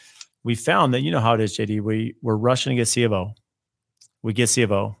that we found that, how it is, JD, we're rushing to get C of O. We get C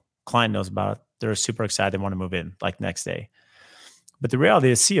of O. Client knows about it. They're super excited. They want to move in like next day. But the reality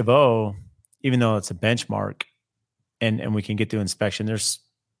is C of O, even though it's a benchmark and we can get through inspection, there's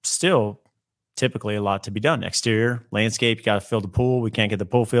still typically a lot to be done. Exterior, landscape, you got to fill the pool. We can't get the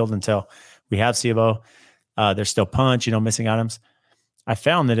pool filled until we have C of O. There's still punch, missing items. I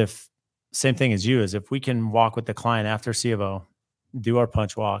found that if same thing as you is if we can walk with the client after C of O, do our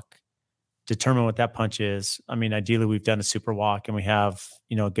punch walk, determine what that punch is. I mean, ideally we've done a super walk and we have,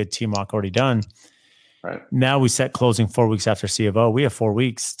 a good team walk already done. Right. Now we set closing 4 weeks after C of O. We have 4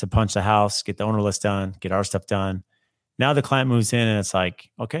 weeks to punch the house, get the owner list done, get our stuff done. Now the client moves in and it's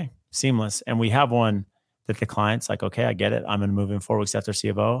like, okay, seamless. And we have one that the client's like, okay, I get it. I'm going to move in 4 weeks after C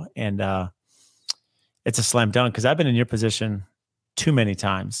of O. And it's a slam dunk because I've been in your position too many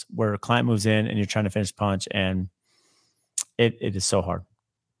times where a client moves in and you're trying to finish punch and it is so hard.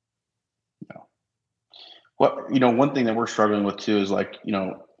 No. Well, one thing that we're struggling with too is like,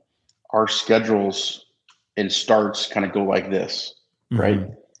 our schedules and starts kind of go like this, right?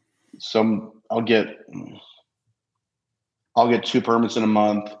 Mm-hmm. So I'll get 2 permits in a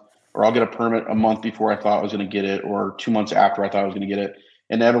month, or I'll get a permit a month before I thought I was going to get it, or 2 months after I thought I was going to get it.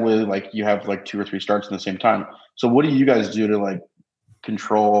 Inevitably, like you have like 2 or 3 starts in the same time. So what do you guys do to like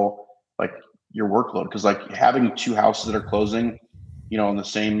control like your workload? Because like having 2 houses that are closing, in the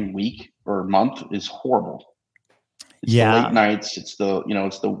same week or month is horrible. It's the late nights. It's the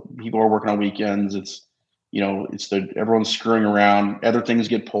people are working on weekends. It's everyone's screwing around. Other things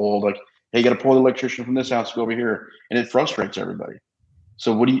get pulled. Like, hey, you got to pull the electrician from this house to go over here, and it frustrates everybody.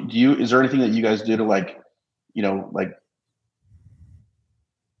 So, what do you? Is there anything that you guys do to like,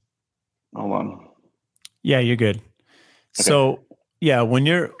 hold on. Yeah, you're good. Okay. So, yeah,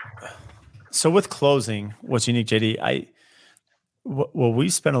 with closing, what's unique, JD? What we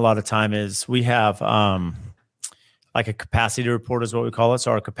spend a lot of time is we have like a capacity report is what we call it.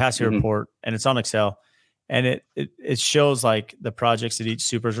 So our capacity report, and it's on Excel, and it shows like the projects that each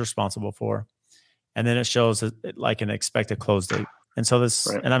super is responsible for, and then it shows like an expected close date. And so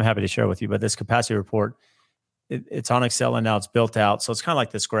and I'm happy to share with you, but this capacity report, it's on Excel and now it's built out. So it's kind of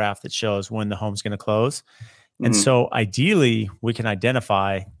like this graph that shows when the home's going to close. And so ideally we can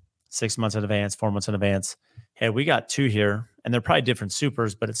identify 6 months in advance, 4 months in advance. Hey, we got 2 here and they're probably different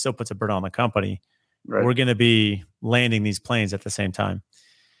supers, but it still puts a burden on the company. Right. We're going to be landing these planes at the same time.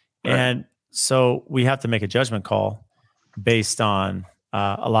 Right. And so we have to make a judgment call based on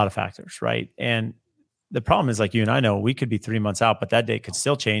a lot of factors. Right. And the problem is, like you and I know, we could be 3 months out, but that date could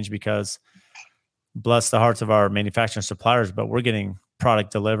still change because bless the hearts of our manufacturing suppliers, but we're getting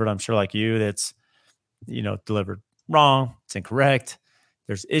product delivered. I'm sure like you, that's, delivered wrong. It's incorrect.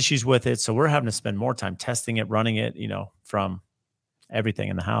 There's issues with it. So we're having to spend more time testing it, running it, from everything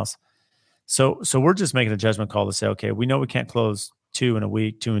in the house. So we're just making a judgment call to say, okay, we know we can't close 2 in a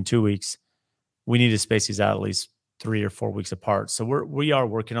week, 2 in 2 weeks. We need to space these out at least 3 or 4 weeks apart. So we are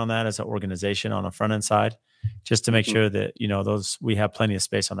working on that as an organization on the front end side, just to make sure that, we have plenty of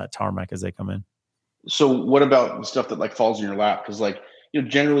space on that tarmac as they come in. So what about the stuff that like falls in your lap? Because like,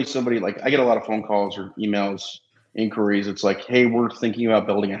 generally somebody, like I get a lot of phone calls or emails, inquiries. It's like, hey, we're thinking about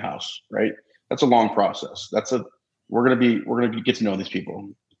building a house, right? That's a long process. We're going to get to know these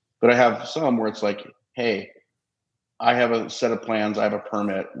people. But I have some where it's like, hey, I have a set of plans. I have a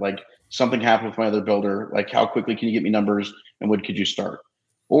permit. Like something happened with my other builder. Like how quickly can you get me numbers and when could you start?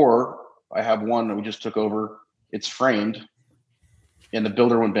 Or I have one that we just took over. It's framed and the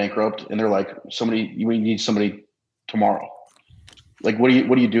builder went bankrupt and they're like, we need somebody tomorrow. Like, what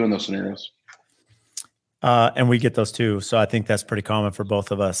do you do in those scenarios? And we get those too. So I think that's pretty common for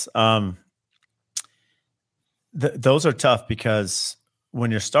both of us. Those are tough because when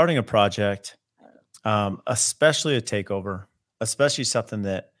you're starting a project, especially a takeover, especially something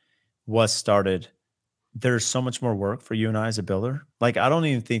that was started, there's so much more work for you and I as a builder. Like, I don't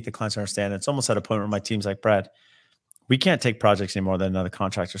even think the clients understand. It's almost at a point where my team's like, Brad, we can't take projects anymore than another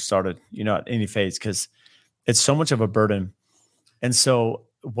contractor started, at any phase, because it's so much of a burden. And so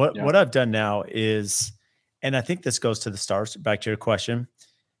what I've done now is, and I think this goes to the stars, back to your question.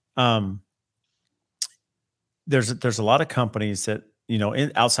 There's a lot of companies that,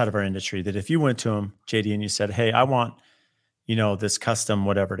 outside of our industry, that if you went to them, JD, and you said, hey, I want, this custom,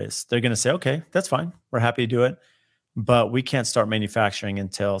 whatever it is, they're going to say, okay, that's fine. We're happy to do it, but we can't start manufacturing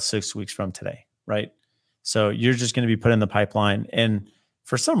until 6 weeks from today. Right. So you're just going to be put in the pipeline. And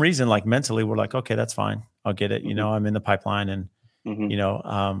for some reason, like mentally, we're like, okay, that's fine. I'll get it. I'm in the pipeline and,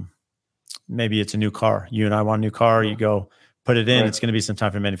 maybe it's a new car. You and I want a new car. You go put it in. Right. It's going to be some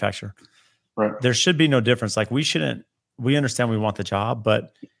time for manufacturer. Right. There should be no difference. Like we understand we want the job,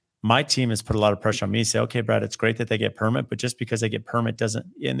 but my team has put a lot of pressure on me to say, okay, Brad, it's great that they get permit, but just because they get permit doesn't,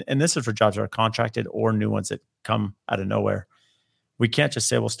 and this is for jobs that are contracted or new ones that come out of nowhere. We can't just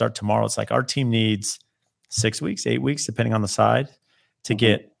say, we'll start tomorrow. It's like our team needs 6 weeks, 8 weeks, depending on the side, to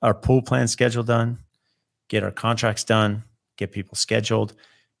get our pool plan schedule done, get our contracts done, get people scheduled.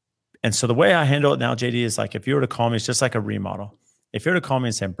 And so the way I handle it now, JD, is like, if you were to call me, it's just like a remodel. If you were to call me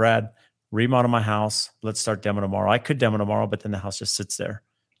and say, Brad, remodel my house. Let's start demo tomorrow. I could demo tomorrow, but then the house just sits there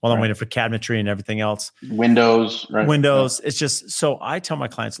while I'm waiting for cabinetry and everything else. Windows, right? Windows. Yeah. It's just, so I tell my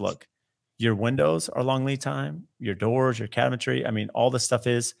clients, look, your windows are long lead time, your doors, your cabinetry. I mean, all this stuff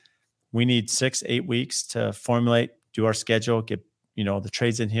we need 6-8 weeks to formulate, do our schedule, get, the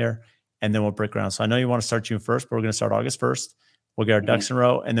trades in here, and then we'll break ground. So I know you want to start June 1st, but we're going to start August 1st. We'll get our ducks in a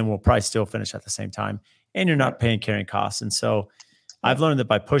row, and then we'll probably still finish at the same time. And you're not paying carrying costs. And so I've learned that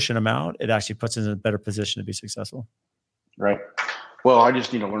by pushing them out, it actually puts us in a better position to be successful. Right. Well, I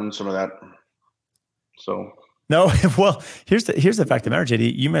just need to learn some of that. So no, well, here's the fact of the matter,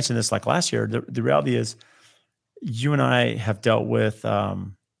 JD. You mentioned this like last year. The reality is, you and I have dealt with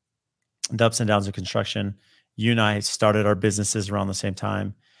the ups and downs of construction. You and I started our businesses around the same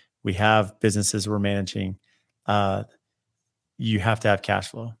time. We have businesses we're managing. You have to have cash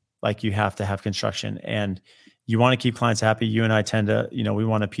flow. Like, you have to have construction, and you want to keep clients happy. You and I tend to, we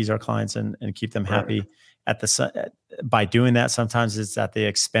want to appease our clients and keep them happy. By doing that, sometimes it's at the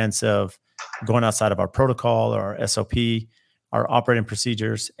expense of going outside of our protocol or our SOP, our operating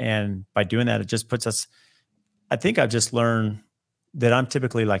procedures. And by doing that, it just puts us, I think I've just learned that I'm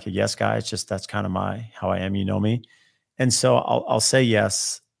typically like a yes guy. It's just, that's kind of how I am, me. And so I'll say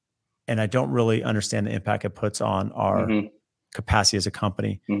yes. And I don't really understand the impact it puts on our capacity as a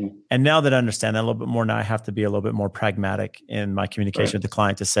company. And now that I understand that a little bit more, now I have to be a little bit more pragmatic in my communication with the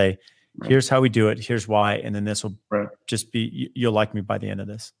client to say, here's how we do it. Here's why. And then this will just be, you'll like me by the end of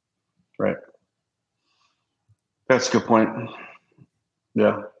this. Right. That's a good point.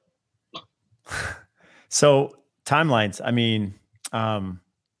 Yeah. So timelines, I mean, how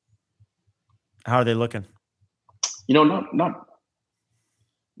are they looking? Not,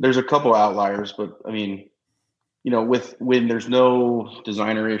 there's a couple outliers, but I mean, when there's no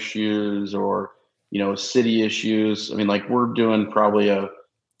designer issues or, city issues, I mean, like, we're doing probably a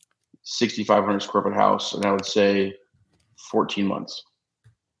 6,500 square foot house, and I would say 14 months.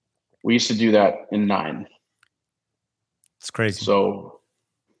 We used to do that in 9. It's crazy. So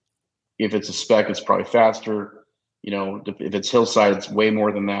if it's a spec, it's probably faster. If it's hillside, it's way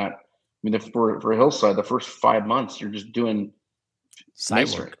more than that. I mean, for a hillside, the first 5 months, you're just doing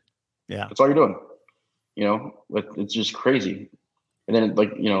site work. Yeah. That's all you're doing. It's just crazy. And then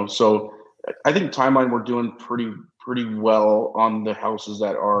so I think timeline, we're doing pretty well on the houses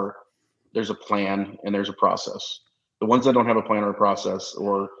that there's a plan and there's a process. The ones that don't have a plan or a process,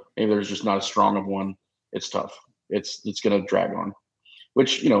 or maybe there's just not as strong of one, it's tough. It's going to drag on,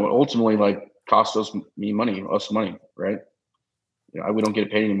 which, ultimately, like, cost us money, right? We don't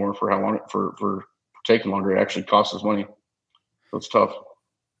get paid anymore for how long, for taking longer. It actually costs us money. So it's tough.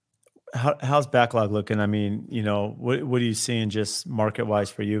 How's backlog looking? I mean, what are you seeing just market wise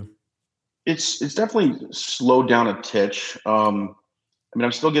for you? It's definitely slowed down a titch. I'm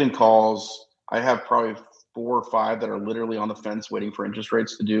still getting calls. I have probably 4 or 5 that are literally on the fence waiting for interest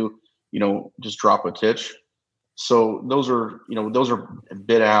rates to do, just drop a titch. So those are a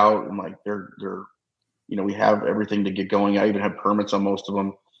bit out, and like they're we have everything to get going. I even have permits on most of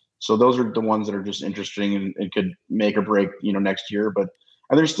them. So those are the ones that are just interesting and could make or break, next year.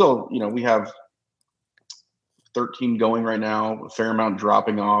 And there's still, we have 13 going right now, a fair amount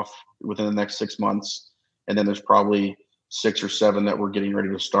dropping off within the next 6 months. And then there's probably 6 or 7 that we're getting ready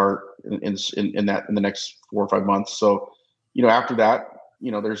to start in the next 4 or 5 months. So, after that,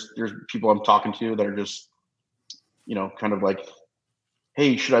 there's people I'm talking to that are just, kind of like,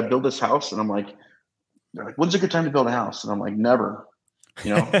 hey, should I build this house? And I'm like, they're like, when's a good time to build a house? And I'm like, never,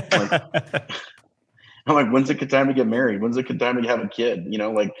 I'm like, when's a good time to get married? When's a good time to have a kid?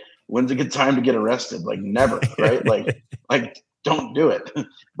 Like, when's a good time to get arrested? Like, never, right? like don't do it.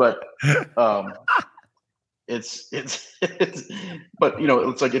 But it's but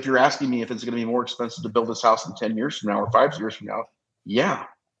it's like, if you're asking me if it's going to be more expensive to build this house in 10 years from now or 5 years from now, yeah,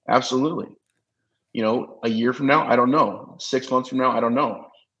 absolutely. A year from now, I don't know. 6 months from now, I don't know.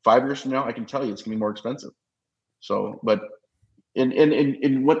 5 years from now, I can tell you it's going to be more expensive. So, but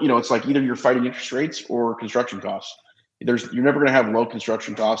in what, it's like, either you're fighting interest rates or construction costs. You're never going to have low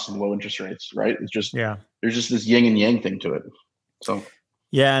construction costs and low interest rates, right? It's just, there's just this yin and yang thing to it. So,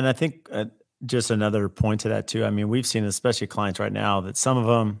 yeah. And I think just another point to that too. I mean, we've seen, especially clients right now, that some of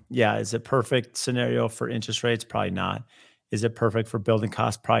them, is it perfect scenario for interest rates? Probably not. Is it perfect for building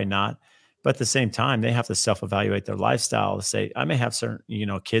costs? Probably not. But at the same time, they have to self-evaluate their lifestyle to say, I may have certain,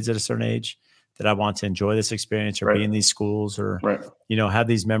 kids at a certain age that I want to enjoy this experience or be in these schools or, have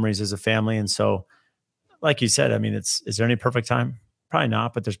these memories as a family. And so, like you said, I mean, is there any perfect time? Probably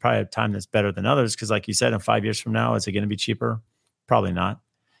not, but there's probably a time that's better than others. Cause like you said, in 5 years from now, is it going to be cheaper? Probably not.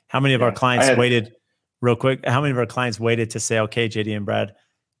 How many of our clients waited real quick? How many of our clients waited to say, okay, JD and Brad,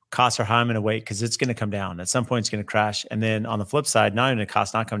 costs are high, I'm going to wait because it's going to come down. At some point, it's going to crash. And then on the flip side, not only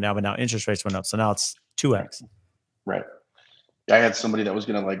costs not come down, but now interest rates went up. So now it's 2x. Right. I had somebody that was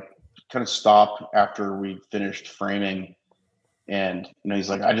going to like kind of stop after we finished framing. And, he's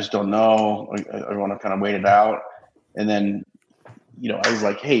like, I just don't know. I want to kind of wait it out. And then, I was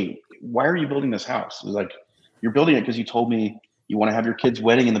like, hey, why are you building this house? It was like, you're building it because you told me you want to have your kid's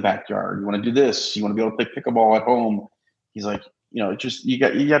wedding in the backyard. You want to do this. You want to be able to play pickleball at home. He's like, it's just, you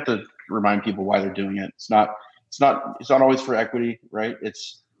have to remind people why they're doing it. It's not always for equity, right? I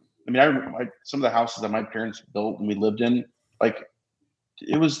some of the houses that my parents built and we lived in, like,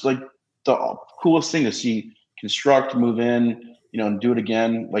 it was like the coolest thing to see construct, move in, and do it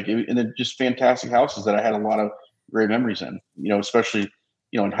again. Like, and then just fantastic houses that I had a lot of great memories in, especially,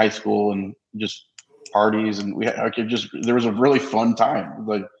 in high school and just parties. And there was a really fun time,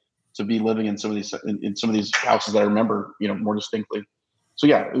 like, to be living in some of these houses that I remember, more distinctly. So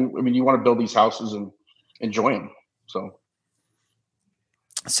yeah, you want to build these houses and enjoy them.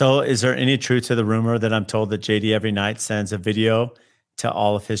 So is there any truth to the rumor that I'm told that JD every night sends a video to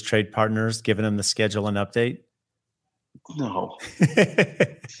all of his trade partners, giving them the schedule and update? No.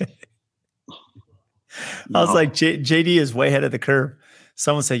 I was like, JD is way ahead of the curve.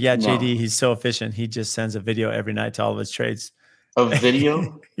 Someone said, yeah, No. JD, he's so efficient. He just sends a video every night to all of his trades. A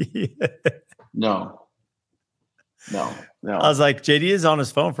video? Yeah. No. I was like, JD is on his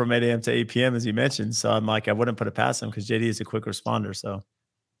phone from 8 a.m. to 8 p.m. as you mentioned. So I'm like, I wouldn't put it past him because JD is a quick responder. So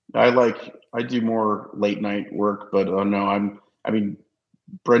I do more late night work, but no,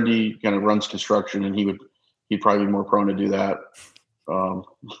 Brendy kind of runs construction and he'd probably be more prone to do that.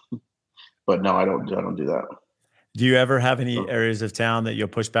 But no, I don't do that. Do you ever have any areas of town that you'll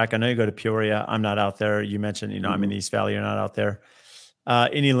push back? I know you go to Peoria. I'm not out there. You mentioned, I'm in East Valley. You're not out there.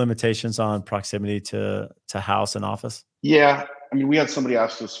 Any limitations on proximity to house and office? Yeah. We had somebody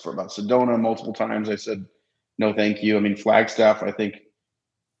ask us about Sedona multiple times. I said, no, thank you. Flagstaff, I think,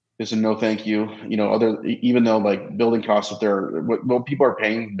 is a no, thank you. Even though like building costs up there, what people are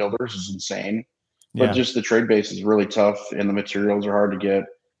paying builders is insane, but just the trade base is really tough and the materials are hard to get.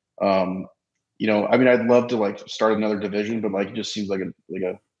 I'd love to like start another division, but like, it just seems like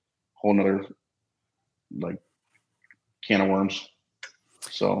a whole nother like can of worms.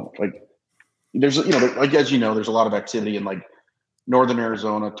 So like there's, like, as there's a lot of activity in like Northern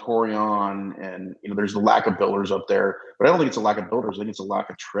Arizona, Torreon, and there's the lack of builders up there. But I don't think it's a lack of builders. I think it's a lack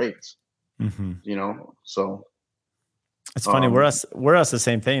of trades. Mm-hmm. So it's funny. We're us the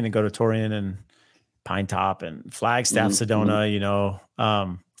same thing to go to Torreon and Pine Top and Flagstaff, Sedona,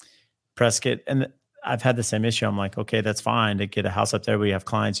 Prescott. And I've had the same issue. I'm like, okay, that's fine to get a house up there. We have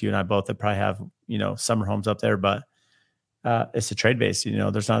clients, you and I both, that probably have, summer homes up there, but it's a trade base.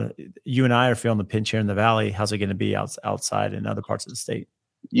 There's not, you and I are feeling the pinch here in the Valley. How's it going to be outside in other parts of the state?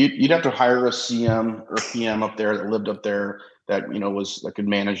 You'd have to hire a CM or PM up there that lived up there that, that could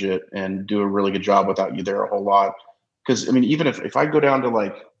manage it and do a really good job without you there a whole lot. Cause even if I go down to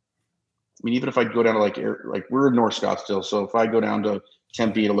like, like we're in North Scottsdale. So if I go down to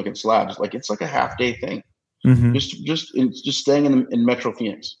Tempe to look at slabs, like it's like a half day thing. Mm-hmm. Just staying in Metro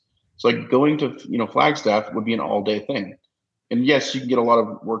Phoenix. So like going to, Flagstaff would be an all day thing. And yes, you can get a lot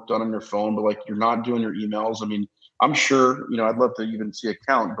of work done on your phone, but like you're not doing your emails. I'm sure, I'd love to even see a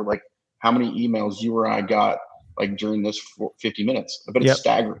count, but like how many emails you or I got like during this 50 minutes. I bet it's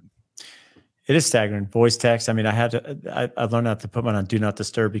staggering. It is staggering. Voice text. I learned not to put mine on do not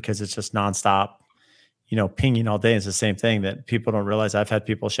disturb because it's just nonstop, pinging all day. It's the same thing that people don't realize. I've had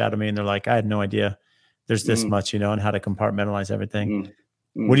people shadow me and they're like, I had no idea there's this much, and how to compartmentalize everything.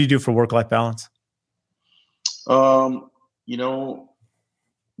 What do you do for work-life balance?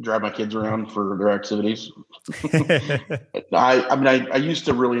 Drive my kids around for their activities. I used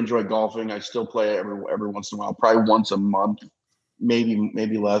to really enjoy golfing. I still play every once in a while, probably once a month,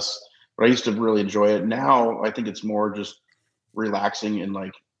 maybe less. But I used to really enjoy it. Now I think it's more just relaxing and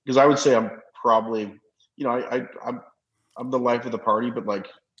like, because I would say I'm probably, I'm the life of the party, but like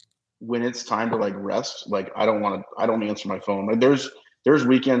when it's time to like rest, like I don't answer my phone. Like there's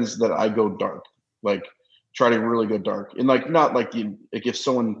weekends that I go dark, like try to really go dark, and like not like if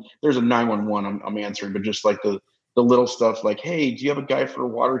someone there's a 911, I'm answering, but just like the little stuff, like, hey, do you have a guy for a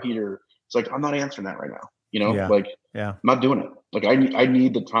water heater? It's like I'm not answering that right now. I'm not doing it. Like I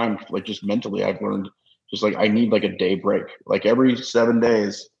need the time, like just mentally. I've learned just like I need like a day break, like every 7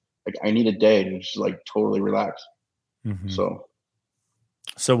 days. Like I need a day to just like totally relax. Mm-hmm.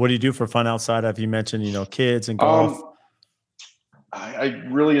 So what do you do for fun outside of, you mentioned, kids and golf? I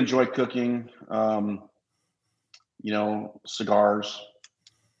really enjoy cooking, cigars,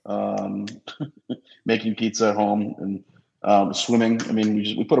 making pizza at home. And Swimming. I mean,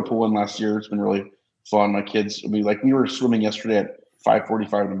 we put a pool in last year. It's been really fun. My kids, we were swimming yesterday at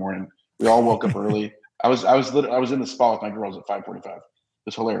 5:45 in the morning. We all woke up early. I was in the spa with my girls at 5:45. It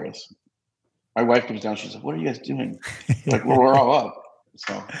was hilarious. My wife comes down. She's like, "What are you guys doing?" Like, well, we're all up.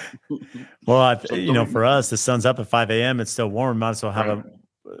 So, well, for us, the sun's up at 5 a.m. It's still warm. Might as well have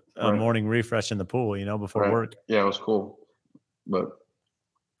a morning refresh in the pool, before work. Yeah, it was cool. But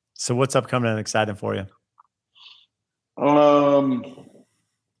so, what's upcoming and exciting for you?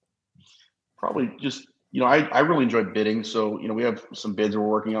 Probably just I really enjoy bidding. So we have some bids we're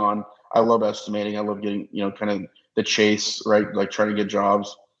working on. I love estimating. I love getting kind of the chase, right? Like trying to get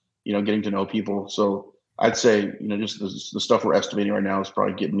jobs. Getting to know people. So I'd say, just the stuff we're estimating right now is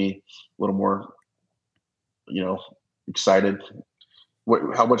probably getting me a little more, excited.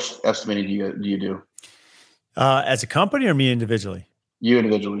 How much estimating do you do? As a company or me individually? You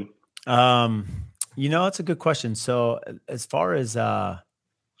individually. It's a good question. So as far as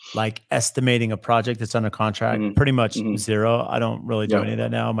like estimating a project that's under contract, pretty much zero. I don't really do any of that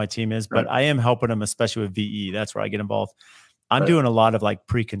now. My team is, but I am helping them, especially with VE. That's where I get involved. I'm doing a lot of like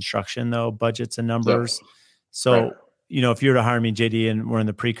pre-construction though, budgets and numbers. So, if you were to hire me, JD, and we're in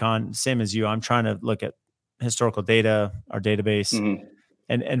the pre-con, same as you, I'm trying to look at historical data, our database,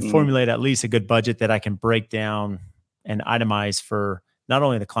 and formulate at least a good budget that I can break down and itemize for not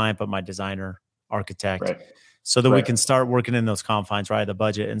only the client, but my designer, architect, so that we can start working in those confines, right? The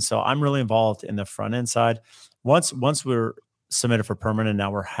budget. And so I'm really involved in the front end side. Once we're submitted for permanent, now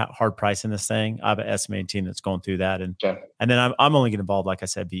we're hard pricing this thing. I have an estimating team that's going through that. And then I'm only getting involved, like I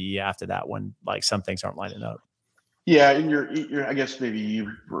said, VE after that when like some things aren't lining up. Yeah. And you're I guess maybe you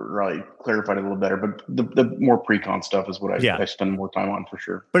really clarified it a little better, but the more pre-con stuff is what I spend more time on for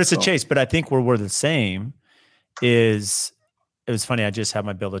sure. But it's a chase. But I think where we're the same is, it was funny. I just had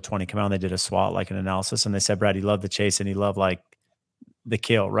my builder 20 come out and they did a SWOT, like an analysis. And they said, Brad, he loved the chase and he loved like the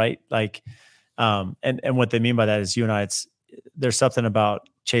kill, right? Like, and what they mean by that is you and I, there's something about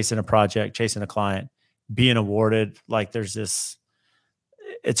chasing a project, chasing a client, being awarded. Like there's this,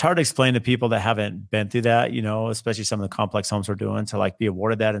 it's hard to explain to people that haven't been through that, especially some of the complex homes we're doing, to like be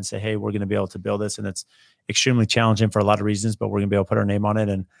awarded that and say, hey, we're going to be able to build this. And it's extremely challenging for a lot of reasons, but we're going to be able to put our name on it.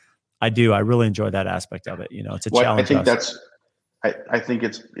 And I really enjoy that aspect of it. It's a challenge. I think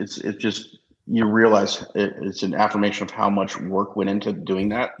it's just, you realize it's an affirmation of how much work went into doing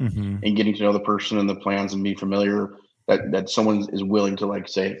that and getting to know the person and the plans and be familiar that someone is willing to like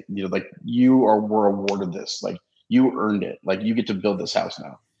say, like were awarded this, like you earned it, like you get to build this house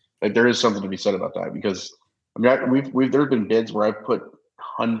now. Like there is something to be said about that, because there've been bids where I've put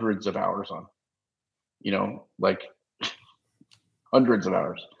hundreds of hours on, like hundreds of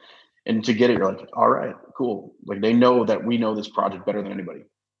hours. And to get it, you're like, all right, cool. Like they know that we know this project better than anybody.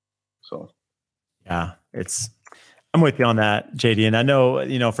 So, yeah, I'm with you on that, JD. And I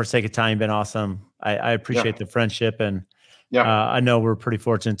know, for sake of time, you've been awesome. I appreciate the friendship, and I know we're pretty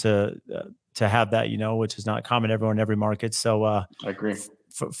fortunate to have that, which is not common everyone in every market. So, I agree.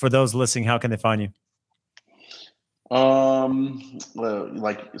 For those listening, how can they find you?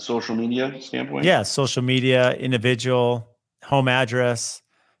 Like social media standpoint. Yeah, social media, individual, home address.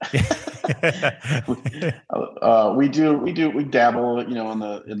 We dabble,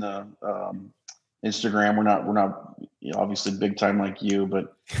 in the Instagram. We're not obviously big time like you,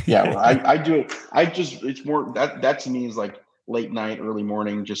 but I do it. It's more that to me is like late night, early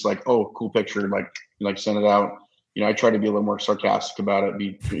morning, just like, oh, cool picture, like send it out. I try to be a little more sarcastic about it,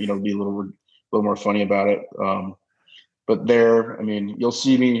 be a little more funny about it. But there, I mean, you'll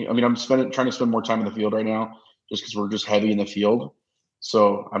see me. I mean, I'm trying to spend more time in the field right now, just because we're just heavy in the field.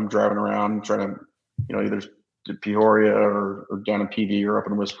 So I'm driving around trying to, either to Peoria or down in PV or up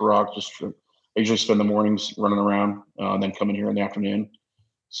in Whisper Rock. I usually spend the mornings running around, and then come in here in the afternoon.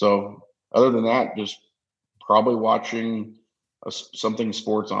 So other than that, just probably watching something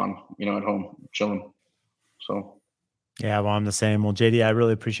sports on, at home, chilling. So. Yeah, well, I'm the same. Well, JD, I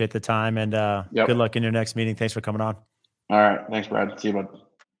really appreciate the time, and good luck in your next meeting. Thanks for coming on. All right. Thanks, Brad. See you, bud.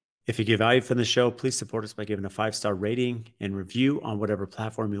 If you get value from the show, please support us by giving a 5-star rating and review on whatever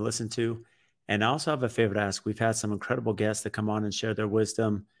platform you listen to. And I also have a favor to ask. We've had some incredible guests that come on and share their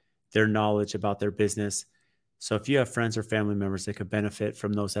wisdom, their knowledge about their business. So if you have friends or family members that could benefit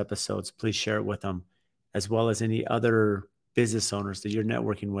from those episodes, please share it with them, as well as any other business owners that you're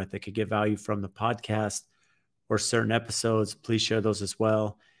networking with that could get value from the podcast or certain episodes. Please share those as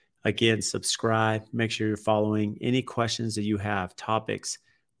well. Again, subscribe. Make sure you're following. Any questions that you have, topics.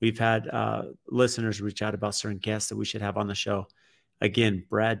 We've had listeners reach out about certain guests that we should have on the show. Again,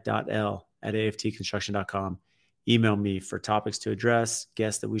 brad.l@aftconstruction.com. Email me for topics to address,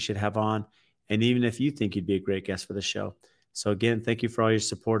 guests that we should have on. And even if you think you'd be a great guest for the show, So again, thank you for all your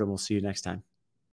support, and we'll see you next time.